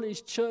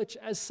smallish church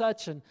as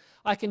such, and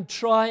I can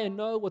try and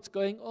know what's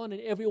going on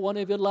in every one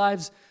of your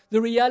lives. The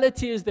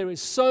reality is there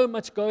is so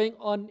much going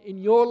on in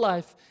your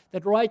life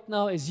that right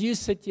now, as you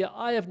sit here,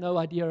 I have no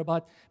idea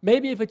about.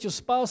 Maybe if it's your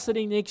spouse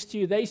sitting next to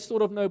you, they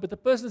sort of know, but the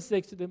person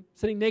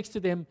sitting next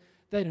to them,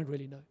 they don't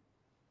really know.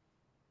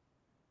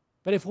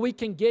 But if we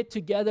can get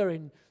together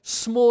in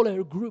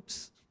smaller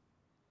groups,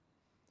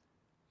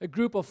 a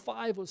group of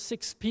 5 or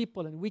 6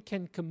 people, and we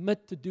can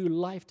commit to do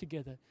life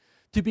together,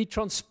 to be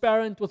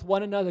transparent with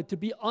one another, to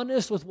be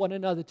honest with one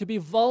another, to be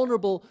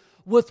vulnerable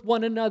with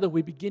one another,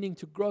 we're beginning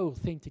to grow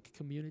authentic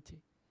community.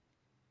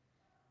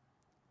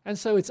 And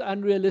so it's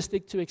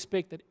unrealistic to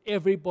expect that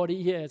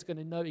everybody here is going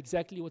to know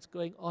exactly what's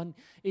going on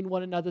in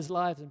one another's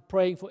lives and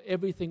praying for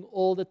everything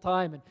all the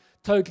time and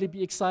totally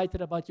be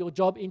excited about your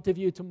job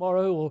interview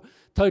tomorrow or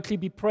totally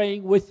be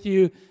praying with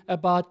you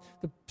about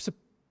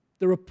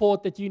the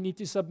report that you need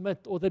to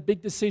submit or the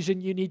big decision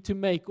you need to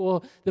make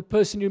or the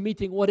person you're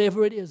meeting,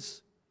 whatever it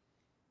is.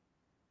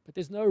 But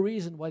there's no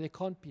reason why there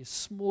can't be a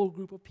small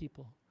group of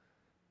people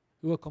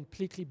who are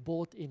completely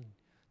bought in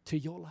to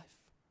your life.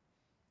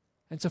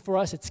 And so for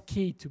us, it's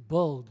key to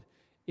build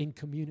in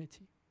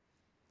community.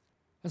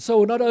 And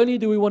so not only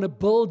do we want to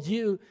build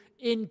you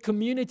in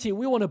community,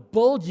 we want to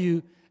build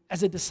you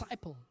as a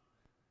disciple.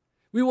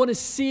 We want to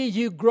see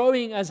you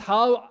growing as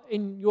how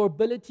in your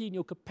ability, in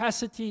your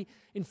capacity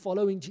in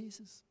following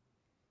Jesus.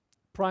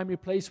 Primary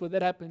place where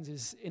that happens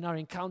is in our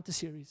encounter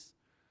series.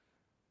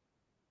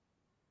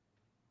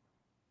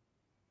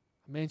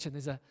 I mentioned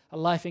there's a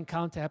life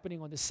encounter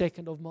happening on the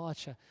 2nd of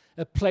March,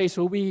 a place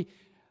where we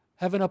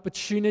have an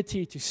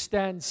opportunity to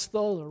stand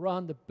still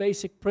around the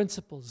basic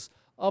principles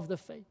of the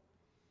faith.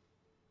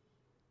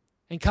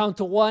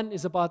 Encounter 1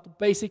 is about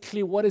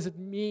basically what does it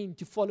mean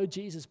to follow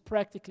Jesus?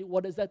 Practically,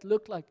 what does that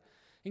look like?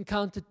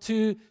 Encounter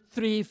 2,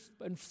 3,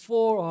 and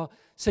 4 are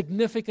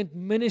significant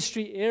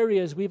ministry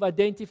areas we've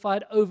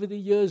identified over the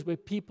years where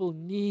people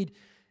need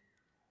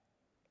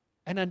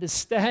an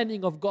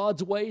understanding of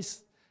God's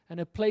ways and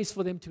a place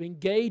for them to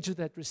engage with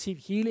that, receive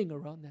healing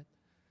around that.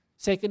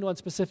 Second one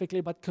specifically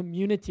about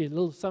community,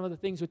 some of the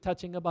things we're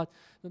touching about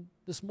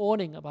this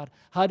morning, about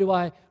how do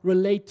I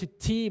relate to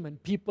team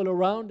and people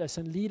around us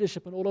and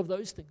leadership and all of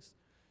those things.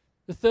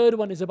 The third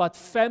one is about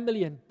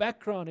family and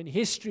background and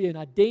history and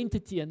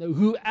identity and the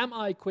who am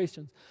I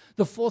questions.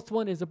 The fourth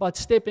one is about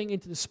stepping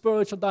into the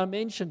spiritual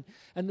dimension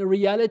and the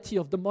reality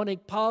of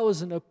demonic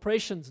powers and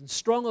oppressions and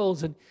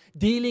strongholds and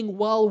dealing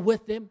well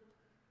with them.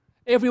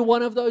 Every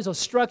one of those are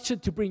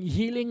structured to bring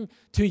healing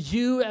to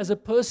you as a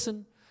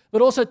person,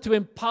 but also to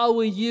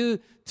empower you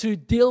to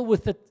deal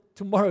with it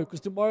tomorrow. Because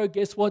tomorrow,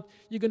 guess what?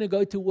 You're going to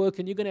go to work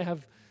and you're going to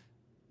have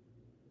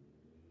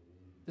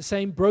the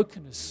same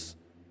brokenness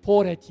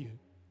poured at you.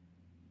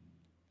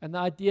 And the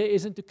idea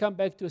isn't to come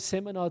back to a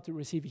seminar to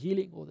receive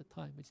healing all the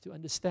time. It's to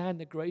understand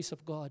the grace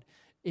of God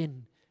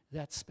in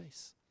that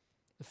space.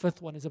 The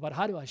fifth one is about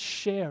how do I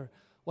share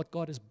what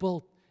God has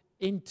built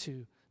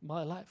into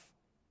my life.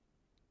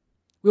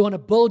 We want to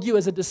build you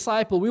as a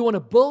disciple. We want to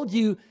build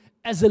you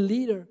as a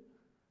leader.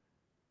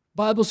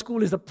 Bible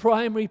school is the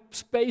primary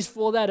space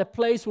for that, a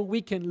place where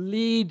we can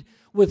lead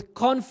with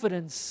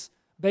confidence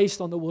based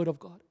on the Word of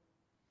God.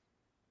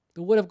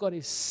 The Word of God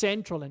is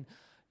central, and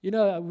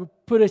we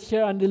put it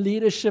here under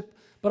leadership,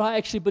 but I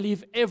actually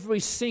believe every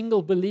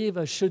single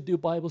believer should do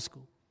Bible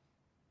school.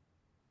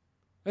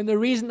 And the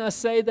reason I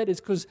say that is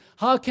because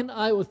how can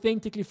I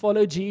authentically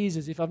follow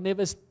Jesus if I've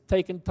never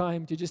taken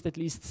time to just at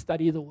least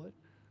study the Word?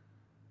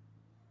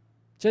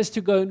 Just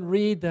to go and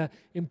read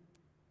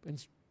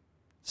and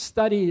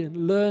study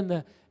and learn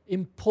the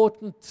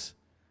important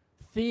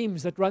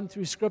themes that run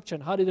through Scripture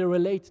and how do they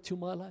relate to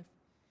my life.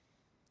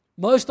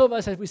 Most of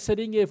us, as we're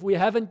sitting here, if we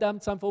haven't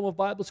done some form of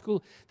Bible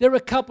school, there are a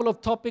couple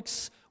of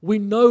topics we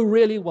know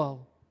really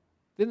well.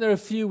 Then there are a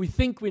few we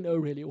think we know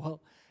really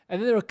well. And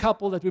then there are a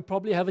couple that we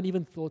probably haven't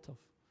even thought of.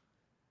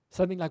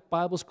 Something like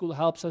Bible school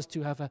helps us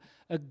to have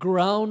a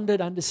grounded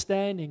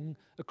understanding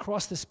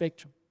across the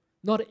spectrum.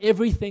 Not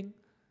everything,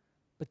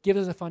 but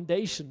gives us a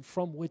foundation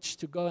from which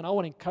to go. And I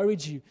want to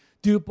encourage you,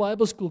 do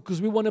Bible school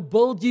because we want to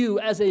build you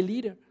as a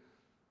leader.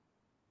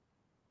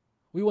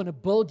 We want to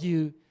build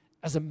you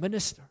as a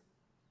minister.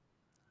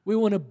 We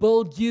want to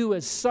build you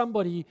as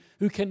somebody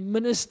who can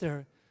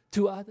minister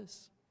to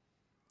others.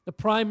 The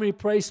primary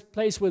place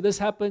where this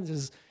happens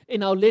is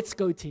in our Let's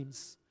Go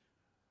teams.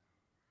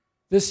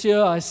 This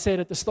year, I said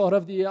at the start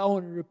of the year, I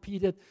want to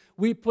repeat it.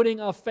 We're putting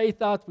our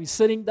faith out. We're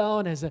sitting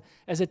down as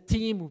a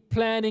team. We're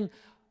planning.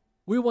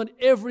 We want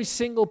every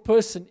single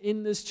person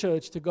in this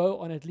church to go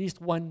on at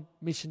least one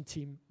mission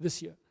team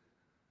this year.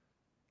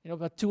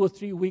 About 2 or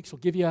 3 weeks, we'll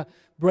give you a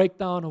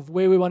breakdown of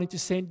where we wanted to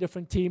send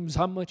different teams,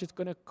 how much it's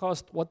going to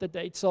cost, what the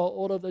dates are,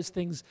 all of those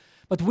things.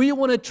 But we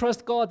want to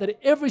trust God that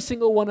every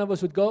single one of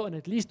us would go on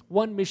at least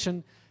one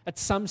mission at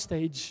some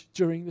stage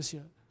during this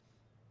year.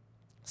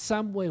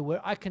 Somewhere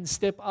where I can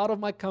step out of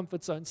my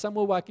comfort zone,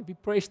 somewhere where I can be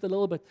pressed a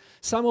little bit,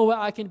 somewhere where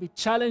I can be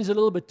challenged a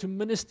little bit to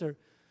minister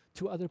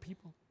to other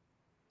people.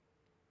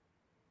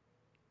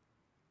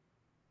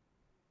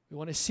 We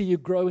want to see you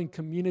grow in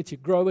community,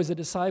 grow as a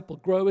disciple,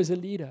 grow as a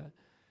leader,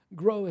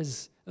 grow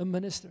as a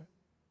minister.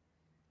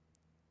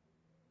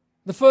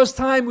 The first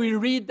time we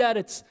read that,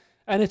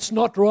 it's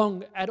not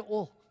wrong at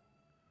all.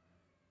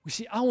 We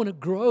see, I want to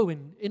grow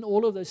in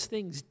all of those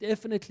things,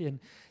 definitely. And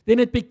then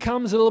it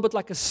becomes a little bit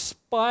like a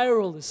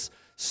spiral, this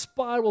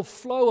spiral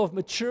flow of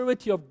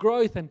maturity, of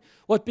growth. And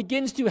what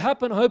begins to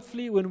happen,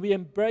 hopefully, when we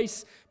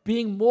embrace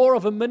being more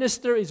of a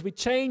minister is we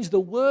change the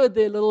word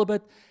there a little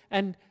bit.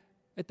 And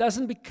it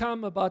doesn't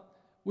become about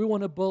we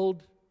want to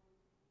build.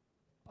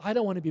 I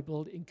don't want to be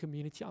built in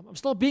community. I'm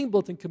still being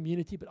built in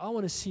community, but I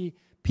want to see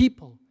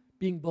people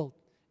being built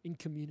in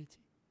community.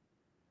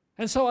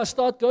 And so I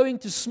start going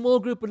to small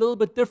group a little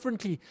bit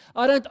differently.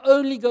 I don't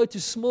only go to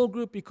small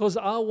group because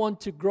I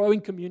want to grow in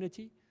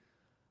community.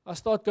 I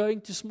start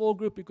going to small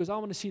group because I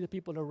want to see the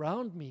people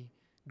around me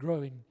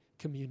grow in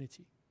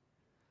community.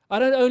 I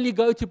don't only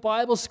go to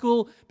Bible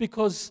school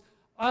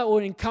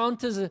or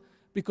encounters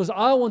because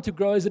I want to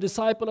grow as a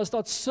disciple. I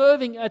start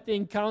serving at the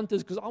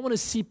encounters because I want to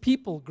see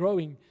people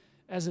growing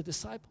as a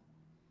disciple.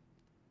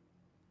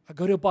 I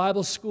go to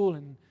Bible school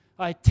and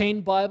I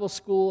attend Bible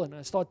school and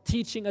I start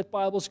teaching at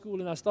Bible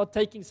school and I start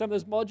taking some of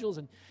those modules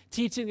and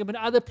teaching them in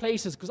other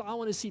places because I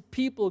want to see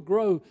people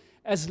grow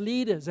as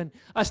leaders. And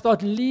I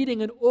start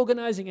leading and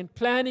organizing and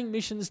planning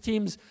missions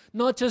teams,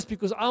 not just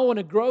because I want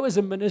to grow as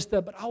a minister,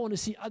 but I want to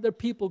see other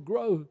people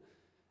grow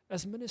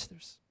as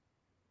ministers.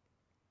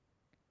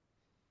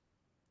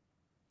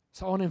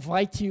 So I want to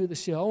invite you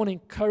this year. I want to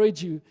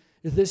encourage you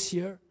this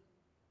year.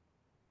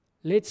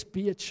 Let's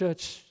be a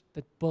church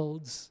that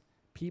builds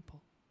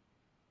people.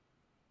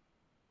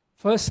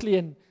 Firstly,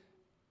 and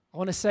I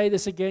want to say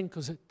this again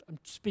because I'm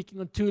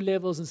speaking on two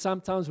levels, and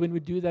sometimes when we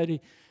do that,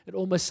 it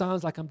almost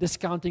sounds like I'm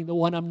discounting the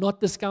one. I'm not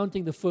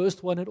discounting the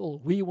first one at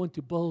all. We want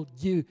to build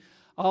you.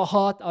 Our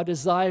heart, our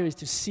desire is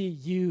to see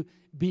you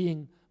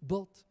being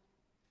built.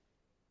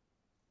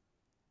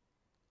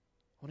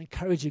 I want to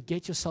encourage you,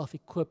 get yourself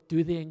equipped,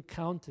 do the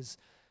encounters,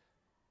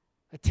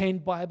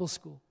 attend Bible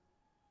school.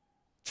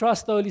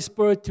 Trust the Holy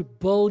Spirit to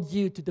build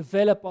you, to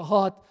develop a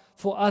heart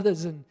for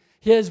others. And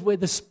here's where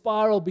the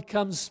spiral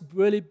becomes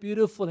really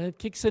beautiful and it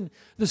kicks in.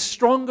 The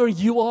stronger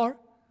you are,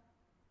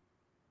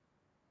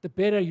 the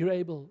better you're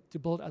able to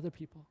build other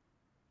people.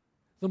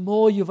 The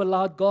more you've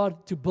allowed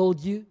God to build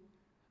you,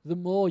 the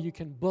more you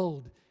can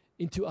build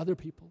into other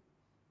people.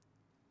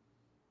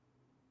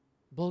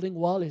 Building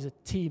well is a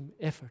team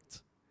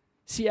effort.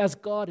 See, as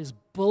God is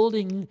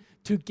building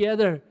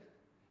together,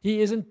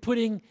 He isn't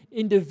putting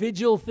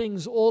individual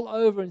things all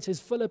over and says,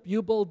 Philip,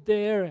 you build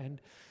there,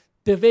 and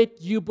David,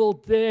 you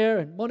build there,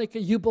 and Monica,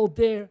 you build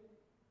there.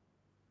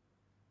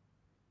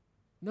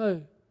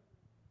 No.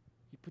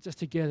 He puts us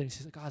together. He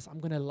says, guys, I'm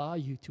going to allow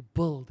you to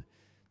build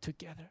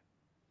together.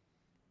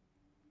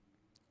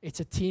 It's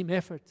a team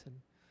effort. And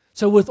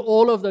so with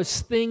all of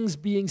those things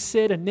being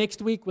said, and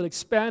next week we'll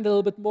expand a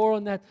little bit more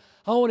on that,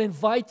 I want to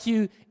invite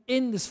you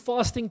in this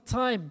fasting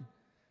time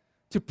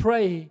to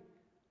pray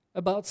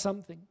about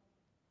something.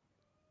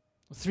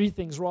 Three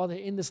things rather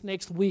in this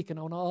next week, and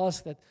I want to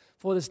ask that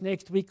for this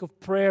next week of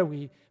prayer,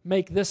 we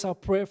make this our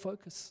prayer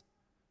focus.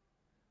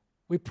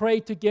 We pray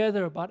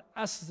together about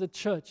us as a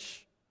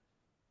church.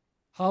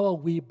 How are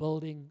we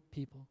building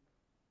people?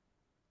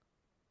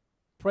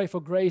 Pray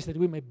for grace that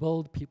we may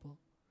build people.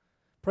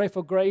 Pray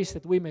for grace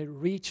that we may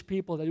reach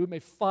people, that we may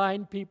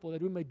find people,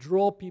 that we may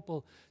draw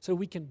people, so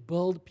we can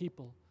build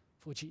people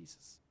for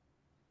Jesus.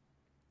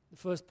 The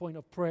first point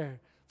of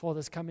prayer for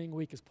this coming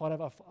week is part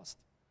of our fast.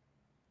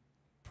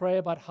 Pray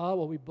about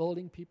how are we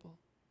building people.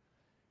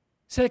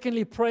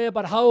 Secondly, pray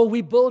about how are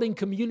we building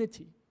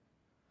community.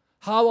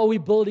 How are we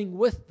building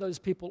with those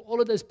people, all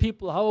of those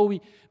people? How are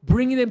we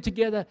bringing them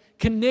together,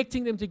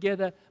 connecting them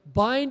together,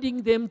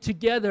 binding them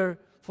together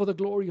for the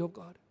glory of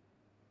God?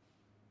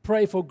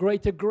 Pray for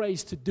greater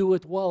grace to do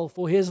it well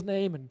for His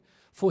name and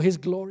for His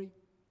glory.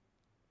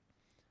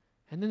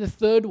 And then the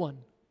third one,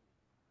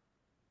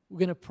 we're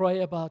going to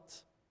pray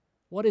about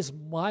what is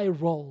my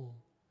role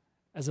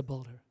as a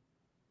builder?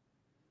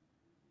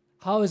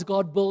 How is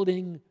God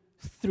building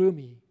through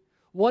me?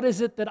 What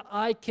is it that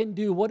I can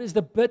do? What is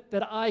the bit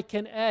that I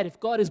can add? If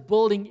God is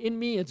building in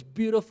me, it's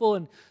beautiful.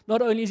 And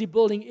not only is He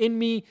building in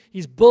me,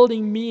 He's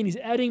building me and He's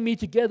adding me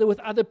together with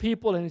other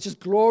people. And it's just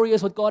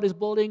glorious what God is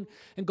building.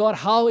 And God,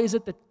 how is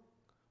it that,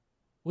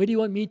 where do you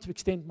want me to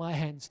extend my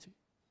hands to?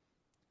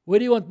 Where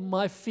do you want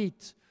my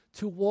feet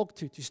to walk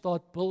to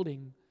start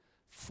building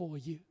for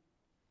you?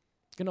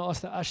 I'm going to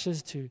ask the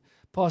ushers to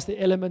pass the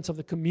elements of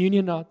the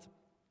communion out.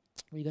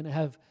 We're going to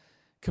have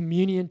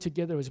communion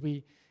together as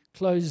we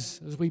close,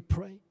 as we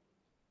pray.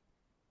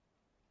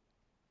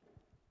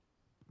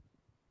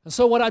 And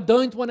so what I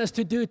don't want us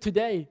to do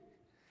today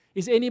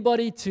is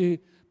anybody to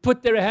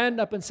put their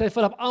hand up and say,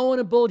 Philip, I want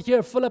to build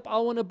here. Philip, I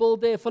want to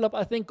build there. Philip,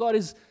 I think God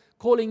is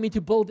calling me to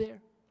build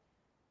there.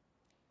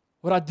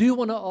 What I do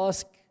want to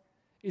ask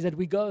is that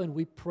we go and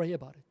we pray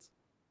about it.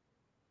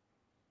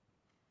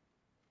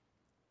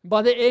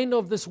 By the end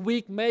of this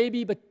week,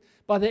 maybe, but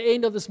by the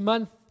end of this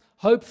month,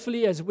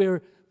 hopefully, as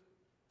we're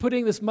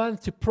putting this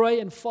month to pray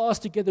and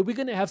fast together, we're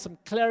going to have some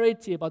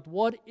clarity about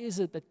what is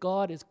it that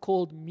God has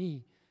called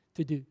me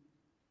to do.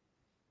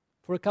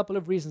 For a couple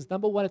of reasons.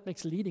 Number one, it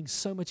makes leading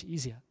so much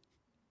easier.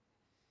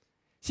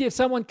 See, if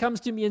someone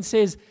comes to me and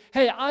says,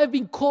 hey, I've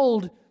been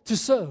called to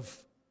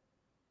serve,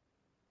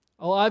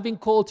 or I've been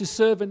called to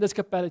serve in this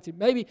capacity.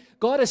 Maybe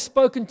God has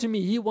spoken to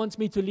me. He wants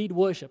me to lead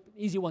worship. An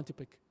easy one to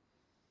pick.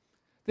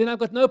 Then I've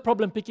got no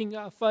problem picking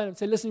up a phone and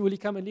say, listen, will you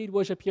come and lead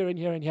worship here and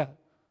here and here?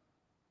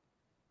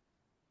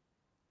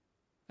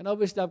 And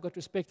obviously I've got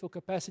respect for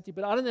capacity,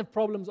 but I don't have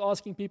problems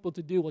asking people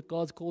to do what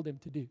God's called them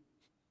to do.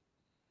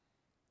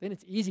 Then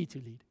it's easy to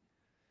lead.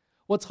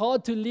 What's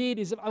hard to lead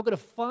is if I've got to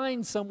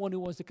find someone who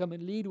wants to come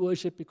and lead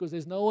worship because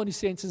there's no one who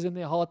senses in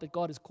their heart that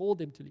God has called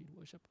them to lead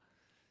worship.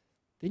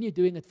 Then you're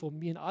doing it for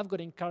me, and I've got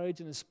to encourage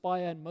and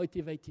inspire and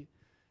motivate you.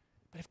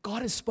 But if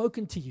God has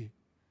spoken to you,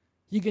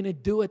 you're going to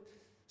do it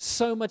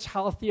so much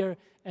healthier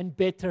and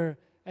better,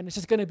 and it's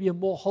just going to be a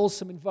more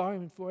wholesome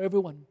environment for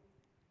everyone.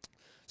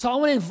 So I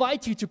want to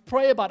invite you to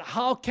pray about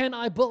how can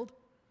I build?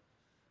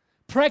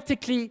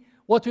 Practically,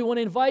 what we want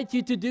to invite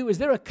you to do is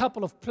there are a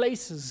couple of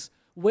places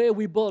where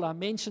we build. I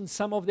mentioned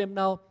some of them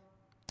now,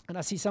 and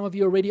I see some of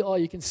you already are.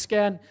 You can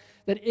scan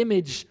that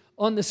image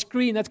on the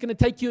screen. That's going to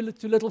take you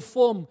to a little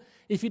form.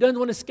 If you don't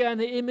want to scan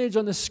the image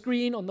on the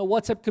screen, on the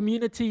WhatsApp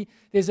community,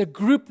 there's a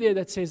group there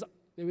that says,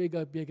 there we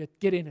go, Birgit,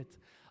 get in it.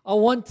 I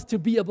want to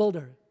be a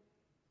builder.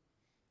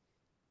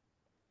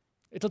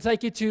 It'll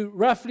take you to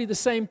roughly the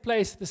same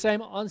place, the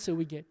same answer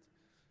we get.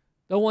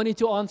 Don't want you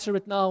to answer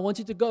it now. I want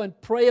you to go and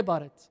pray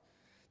about it.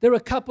 There are a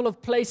couple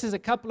of places, a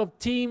couple of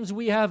teams.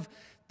 We have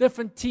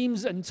different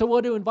teams, and so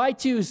what I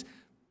invite you is,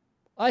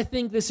 I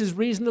think this is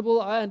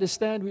reasonable. I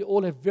understand we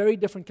all have very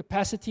different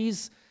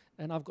capacities,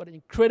 and I've got an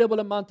incredible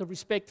amount of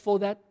respect for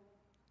that.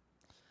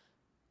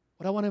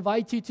 What I want to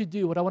invite you to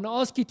do, what I want to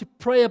ask you to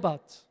pray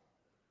about,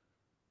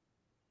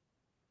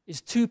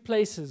 is 2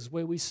 places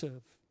where we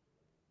serve.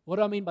 What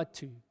do I mean by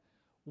 2?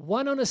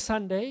 One on a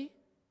Sunday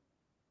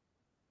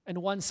and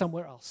one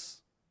somewhere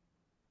else.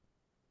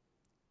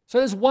 So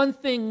there's one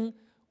thing,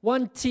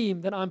 one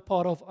team that I'm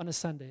part of on a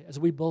Sunday as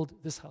we build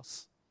this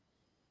house.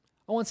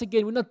 And once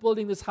again, we're not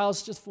building this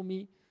house just for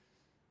me.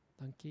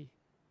 Dankie.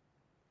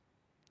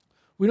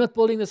 We're not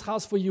building this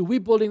house for you. We're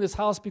building this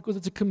house because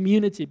it's a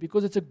community,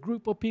 because it's a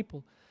group of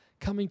people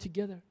coming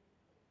together.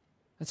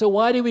 And so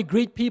why do we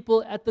greet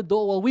people at the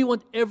door? Well, we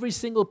want every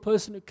single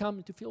person who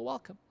comes to feel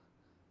welcome.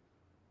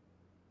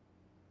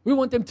 We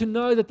want them to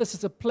know that this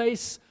is a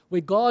place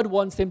where God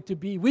wants them to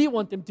be. We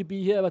want them to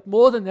be here, but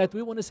more than that,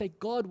 we want to say,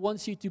 God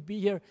wants you to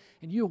be here,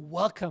 and you're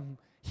welcome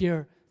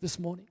here this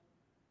morning.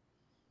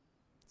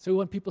 So we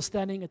want people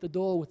standing at the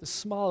door with a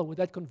smile, with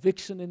that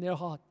conviction in their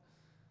heart.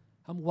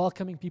 I'm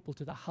welcoming people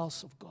to the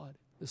house of God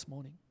this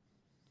morning.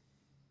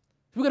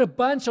 We've got a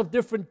bunch of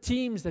different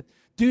teams that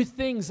do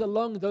things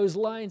along those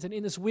lines, and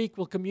in this week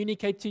we'll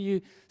communicate to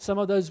you some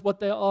of those, what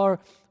they are,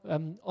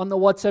 on the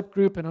WhatsApp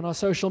group and on our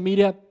social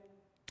media.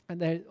 And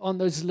they're on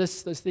those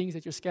lists, those things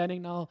that you're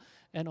scanning now,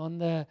 and on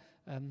the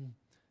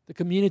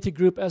community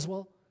group as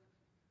well.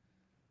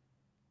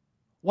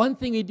 One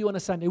thing we do on a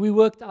Sunday, we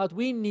worked out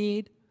we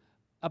need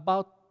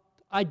about,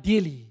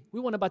 ideally, we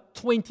want about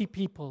 20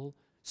 people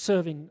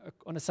serving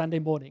on a Sunday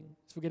morning.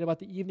 Let's forget about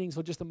the evenings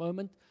for just a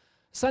moment.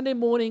 Sunday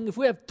morning, if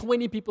we have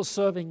 20 people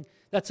serving,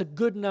 that's a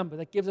good number.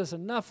 That gives us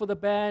enough for the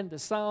band, the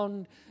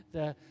sound,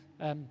 the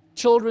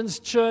children's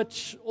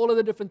church, all of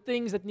the different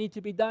things that need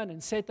to be done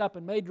and set up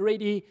and made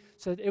ready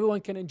so that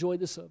everyone can enjoy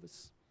the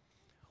service.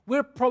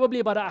 We're probably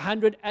about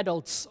 100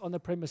 adults on the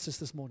premises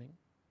this morning.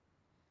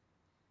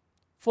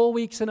 4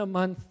 weeks in a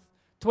month,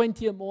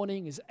 20 a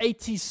morning is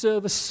 80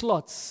 service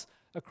slots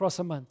across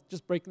a month.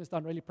 Just breaking this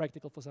down, really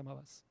practical for some of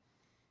us.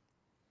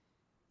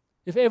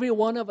 If every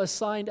one of us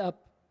signed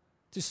up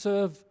to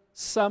serve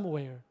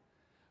somewhere,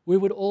 we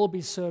would all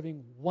be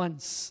serving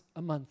once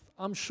a month.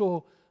 I'm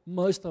sure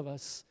most of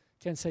us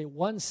can say,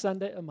 one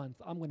Sunday a month,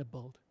 I'm going to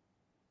build.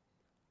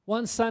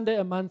 One Sunday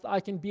a month, I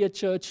can be at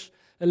church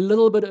a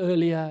little bit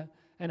earlier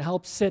and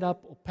help set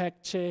up or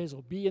pack chairs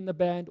or be in the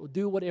band or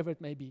do whatever it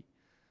may be.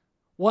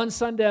 One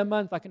Sunday a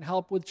month, I can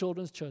help with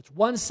children's church.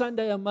 One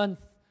Sunday a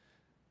month,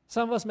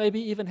 some of us maybe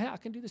even, hey, I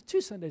can do this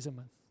 2 Sundays a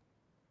month.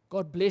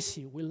 God bless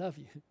you. We love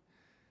you.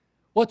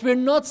 What we're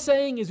not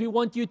saying is we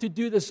want you to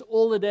do this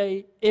all the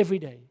day, every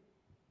day.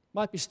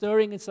 Might be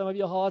stirring in some of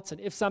your hearts,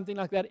 and if something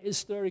like that is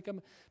stirring,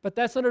 but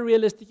that's not a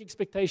realistic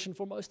expectation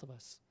for most of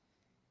us.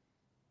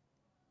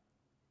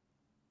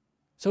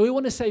 So we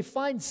want to say,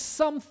 find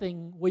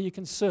something where you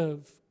can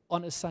serve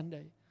on a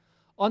Sunday.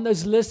 On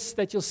those lists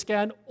that you'll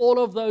scan, all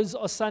of those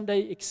are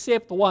Sunday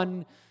except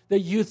one. The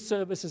youth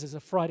services is a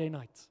Friday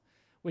night,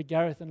 where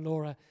Gareth and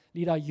Laura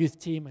lead our youth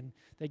team, and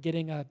they're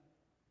getting a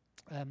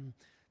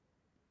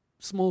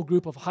small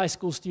group of high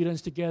school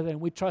students together,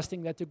 and we're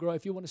trusting that to grow.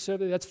 If you want to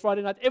serve there, that's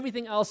Friday night.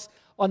 Everything else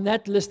on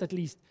that list, at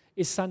least,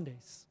 is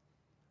Sundays.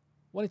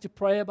 Wanting to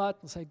pray about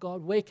and say,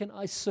 God, where can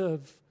I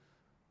serve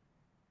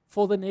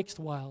for the next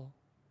while?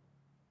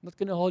 I'm not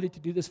going to hold you to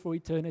do this for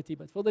eternity,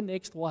 but for the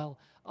next while,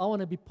 I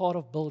want to be part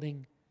of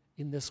building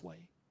in this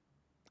way.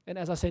 And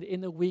as I said,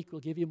 in the week,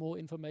 we'll give you more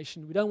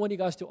information. We don't want you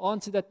guys to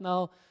answer that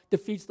now.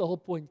 Defeats the whole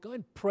point. Go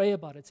and pray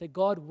about it. Say,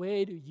 God,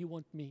 where do you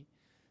want me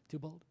to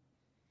build?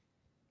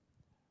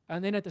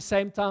 And then at the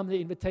same time,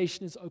 the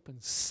invitation is open.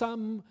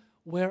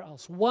 Somewhere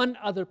else, one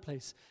other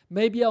place.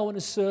 Maybe I want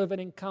to serve in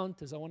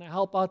encounters. I want to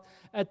help out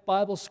at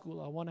Bible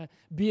school. I want to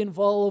be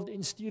involved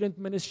in student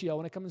ministry. I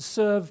want to come and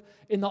serve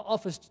in the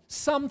office.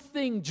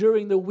 Something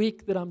during the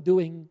week that I'm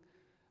doing.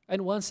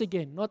 And once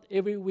again, not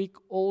every week,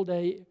 all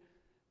day,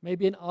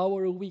 maybe an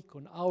hour a week, or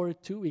an hour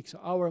 2 weeks, or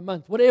an hour a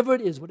month. Whatever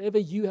it is, whatever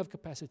you have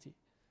capacity.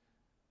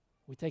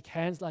 We take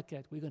hands like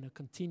that. We're going to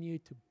continue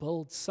to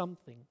build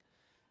something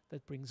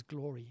that brings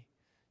glory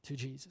to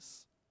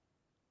Jesus.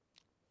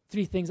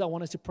 3 things I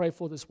want us to pray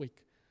for this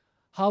week.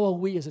 How are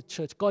we as a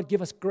church? God,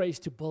 give us grace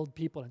to build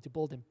people and to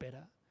build them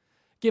better.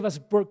 Give us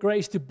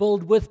grace to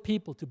build with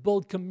people, to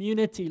build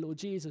community, Lord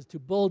Jesus, to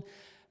build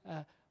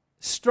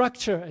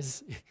structure,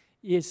 as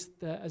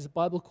the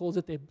Bible calls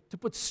it there, to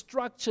put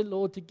structure,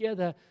 Lord,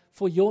 together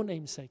for your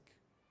name's sake.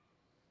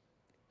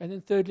 And then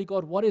thirdly,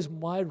 God, what is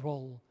my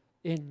role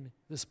in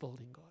this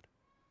building, God?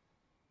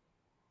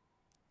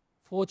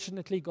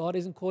 Fortunately, God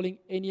isn't calling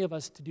any of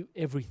us to do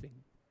everything.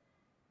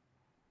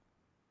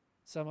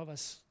 Some of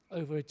us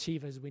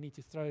overachievers, we need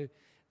to throw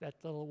that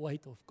little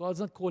weight off. God's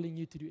not calling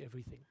you to do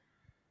everything.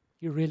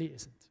 He really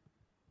isn't.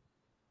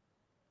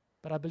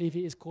 But I believe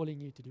He is calling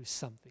you to do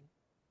something.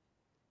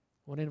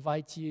 I want to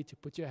invite you to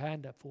put your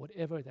hand up for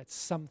whatever that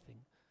something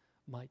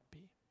might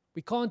be.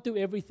 We can't do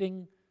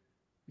everything.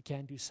 We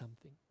can do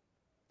something.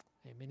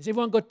 Amen. Has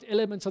everyone got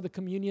elements of the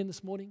communion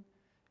this morning?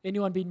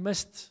 Anyone been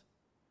missed?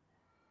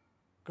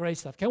 Great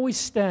stuff. Can we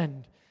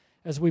stand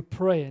as we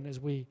pray and as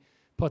we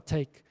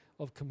partake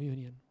of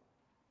communion?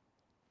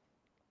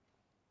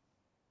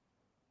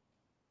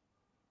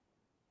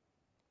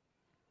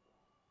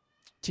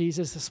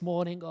 Jesus, this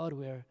morning, God,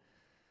 we're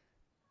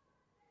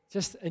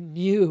just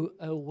anew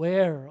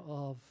aware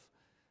of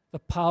the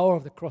power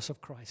of the cross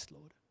of Christ,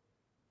 Lord.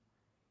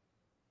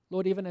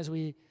 Lord, even as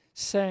we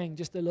sang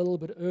just a little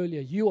bit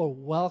earlier, you are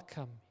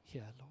welcome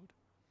here, Lord.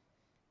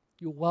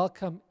 You're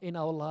welcome in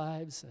our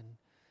lives, and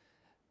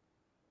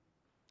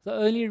the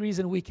only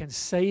reason we can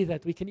say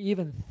that, we can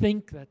even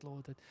think that,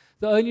 Lord, that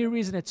the only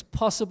reason it's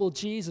possible,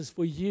 Jesus,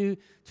 for you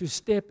to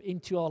step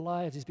into our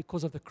lives is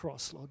because of the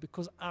cross, Lord,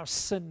 because our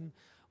sin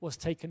was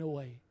taken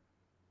away.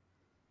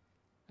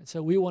 And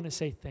so we want to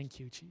say thank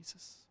you,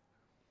 Jesus.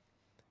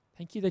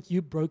 Thank you that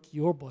you broke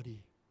your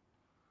body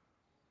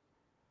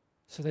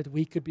so that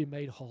we could be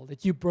made whole,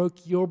 that you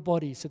broke your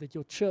body so that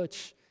your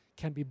church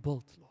can be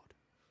built, Lord.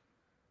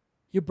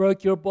 You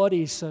broke your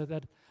body so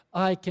that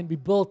I can be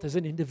built as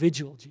an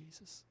individual,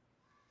 Jesus.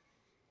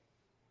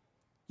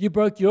 You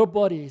broke your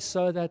body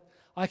so that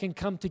I can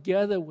come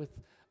together with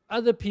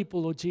other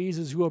people, Lord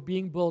Jesus, who are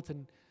being built,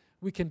 and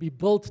we can be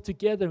built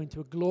together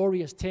into a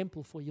glorious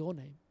temple for your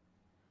name.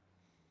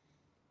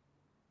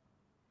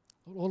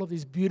 Lord, all of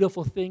these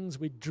beautiful things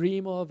we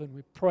dream of and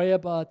we pray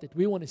about, that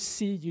we want to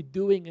see you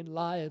doing in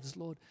lives,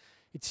 Lord,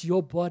 it's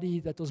your body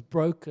that was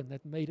broken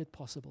that made it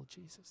possible,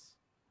 Jesus.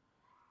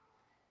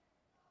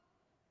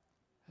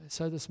 And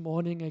so this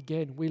morning,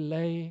 again, we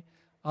lay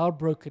our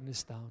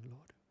brokenness down,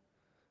 Lord.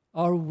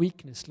 Our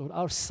weakness, Lord.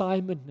 Our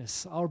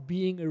Simonness, our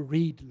being a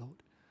reed,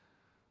 Lord.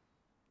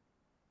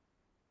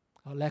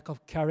 Our lack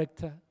of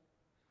character,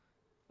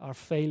 our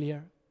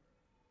failure.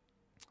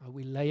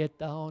 We lay it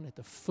down at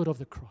the foot of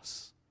the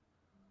cross.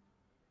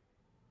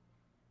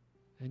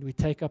 And we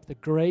take up the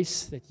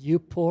grace that you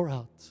pour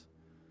out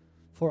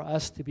for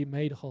us to be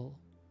made whole.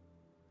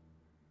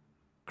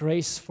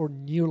 Grace for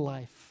new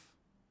life.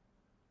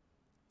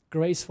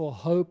 Grace for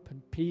hope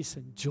and peace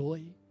and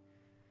joy.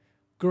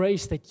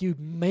 Grace that you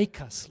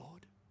make us,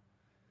 Lord.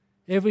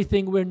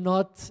 Everything we're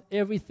not,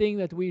 everything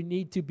that we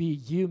need to be,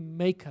 you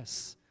make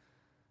us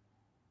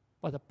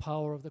by the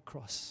power of the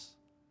cross.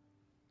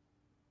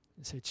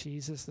 And so,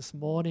 Jesus, this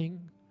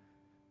morning,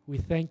 we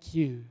thank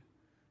you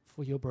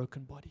for your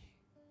broken body.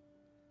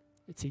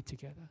 Let's eat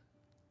together.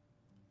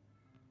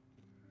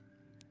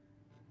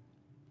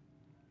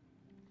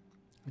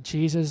 And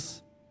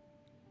Jesus,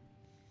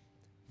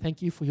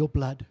 thank you for your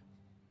blood.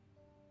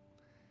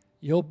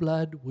 Your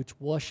blood which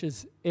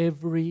washes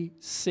every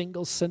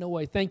single sin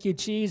away. Thank you,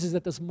 Jesus,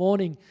 that this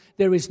morning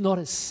there is not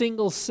a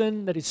single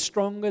sin that is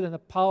stronger than the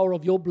power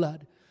of your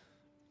blood.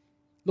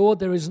 Lord,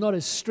 there is not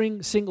a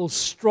single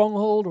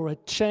stronghold or a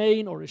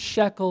chain or a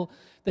shackle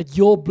that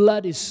your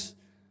blood is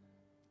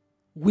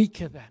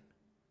weaker than.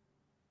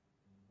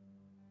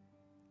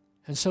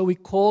 And so we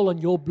call on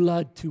your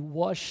blood to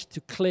wash,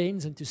 to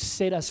cleanse, and to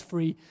set us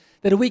free,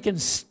 that we can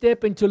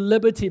step into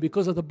liberty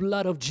because of the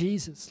blood of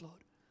Jesus, Lord.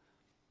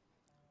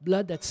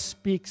 Blood that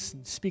speaks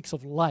and speaks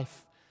of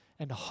life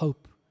and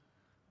hope.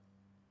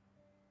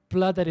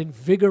 Blood that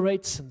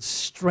invigorates and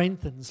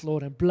strengthens,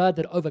 Lord, and blood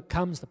that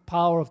overcomes the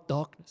power of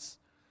darkness.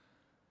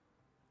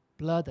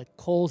 Blood that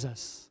calls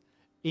us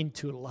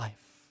into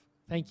life.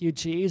 Thank you,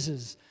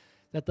 Jesus,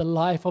 that the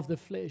life of the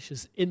flesh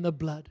is in the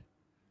blood,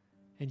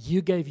 and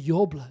you gave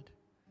your blood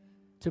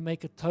to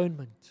make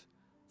atonement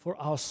for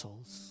our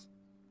souls.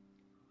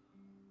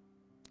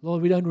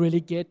 Lord, we don't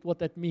really get what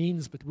that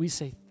means, but we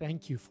say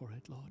thank you for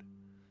it, Lord.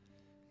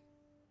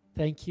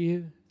 Thank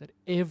you that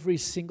every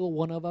single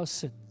one of our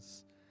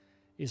sins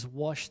is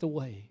washed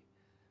away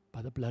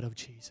by the blood of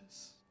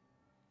Jesus.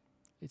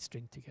 Let's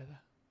drink together.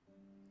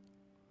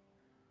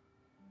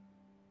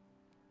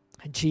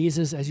 And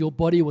Jesus, as your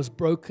body was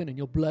broken and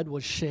your blood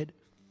was shed,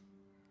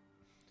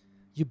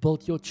 you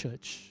built your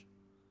church.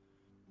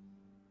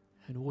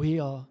 And we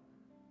are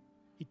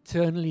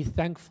eternally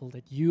thankful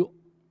that you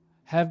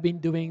have been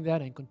doing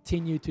that and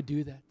continue to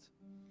do that.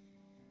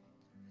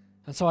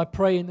 And so I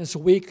pray in this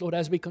week, Lord,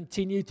 as we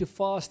continue to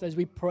fast, as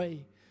we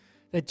pray,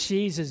 that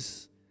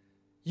Jesus,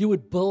 you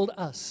would build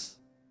us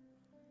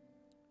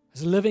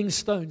as living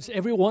stones.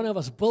 Every one of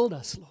us, build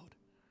us, Lord.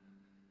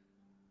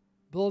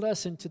 Build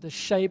us into the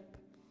shape,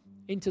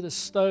 into the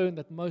stone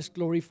that most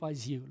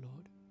glorifies you,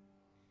 Lord.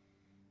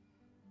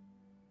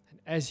 And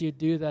as you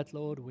do that,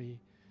 Lord, we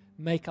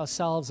make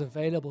ourselves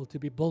available to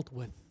be built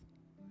with.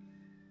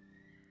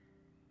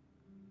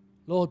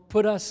 Lord,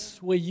 put us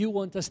where you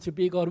want us to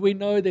be, God. We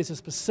know there's a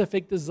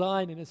specific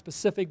design and a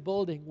specific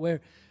building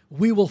where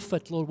we will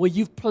fit, Lord, where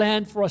you've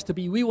planned for us to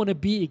be. We want to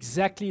be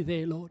exactly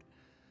there, Lord.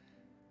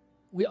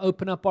 We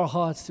open up our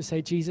hearts to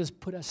say, Jesus,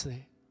 put us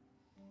there.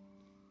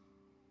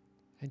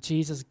 And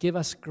Jesus, give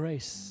us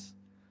grace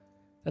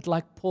that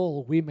like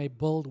Paul, we may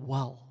build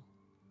well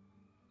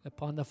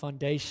upon the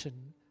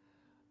foundation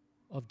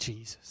of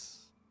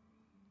Jesus.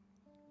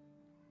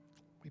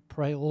 We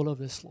pray all of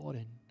this, Lord,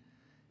 in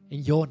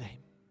your name.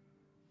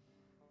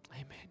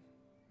 Amen.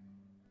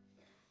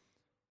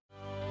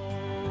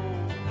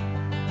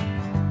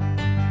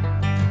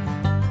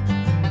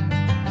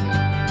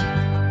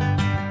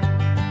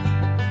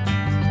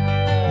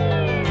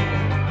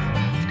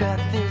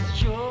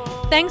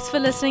 Thanks for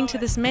listening to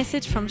this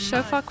message from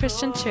Shofar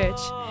Christian Church.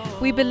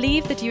 We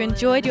believe that you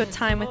enjoyed your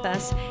time with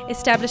us,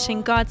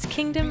 establishing God's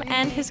kingdom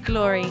and His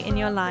glory in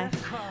your life.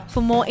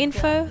 For more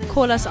info,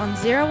 call us on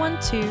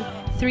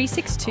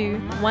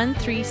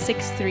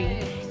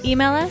 012-362-1363.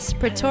 Email us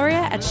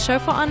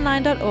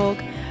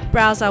pretoria@shofaronline.org.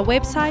 Browse our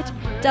website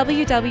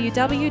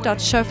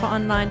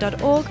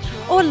www.shofaronline.org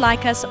or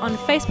like us on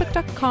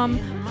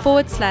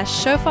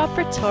facebook.com/Shofar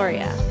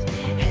Pretoria.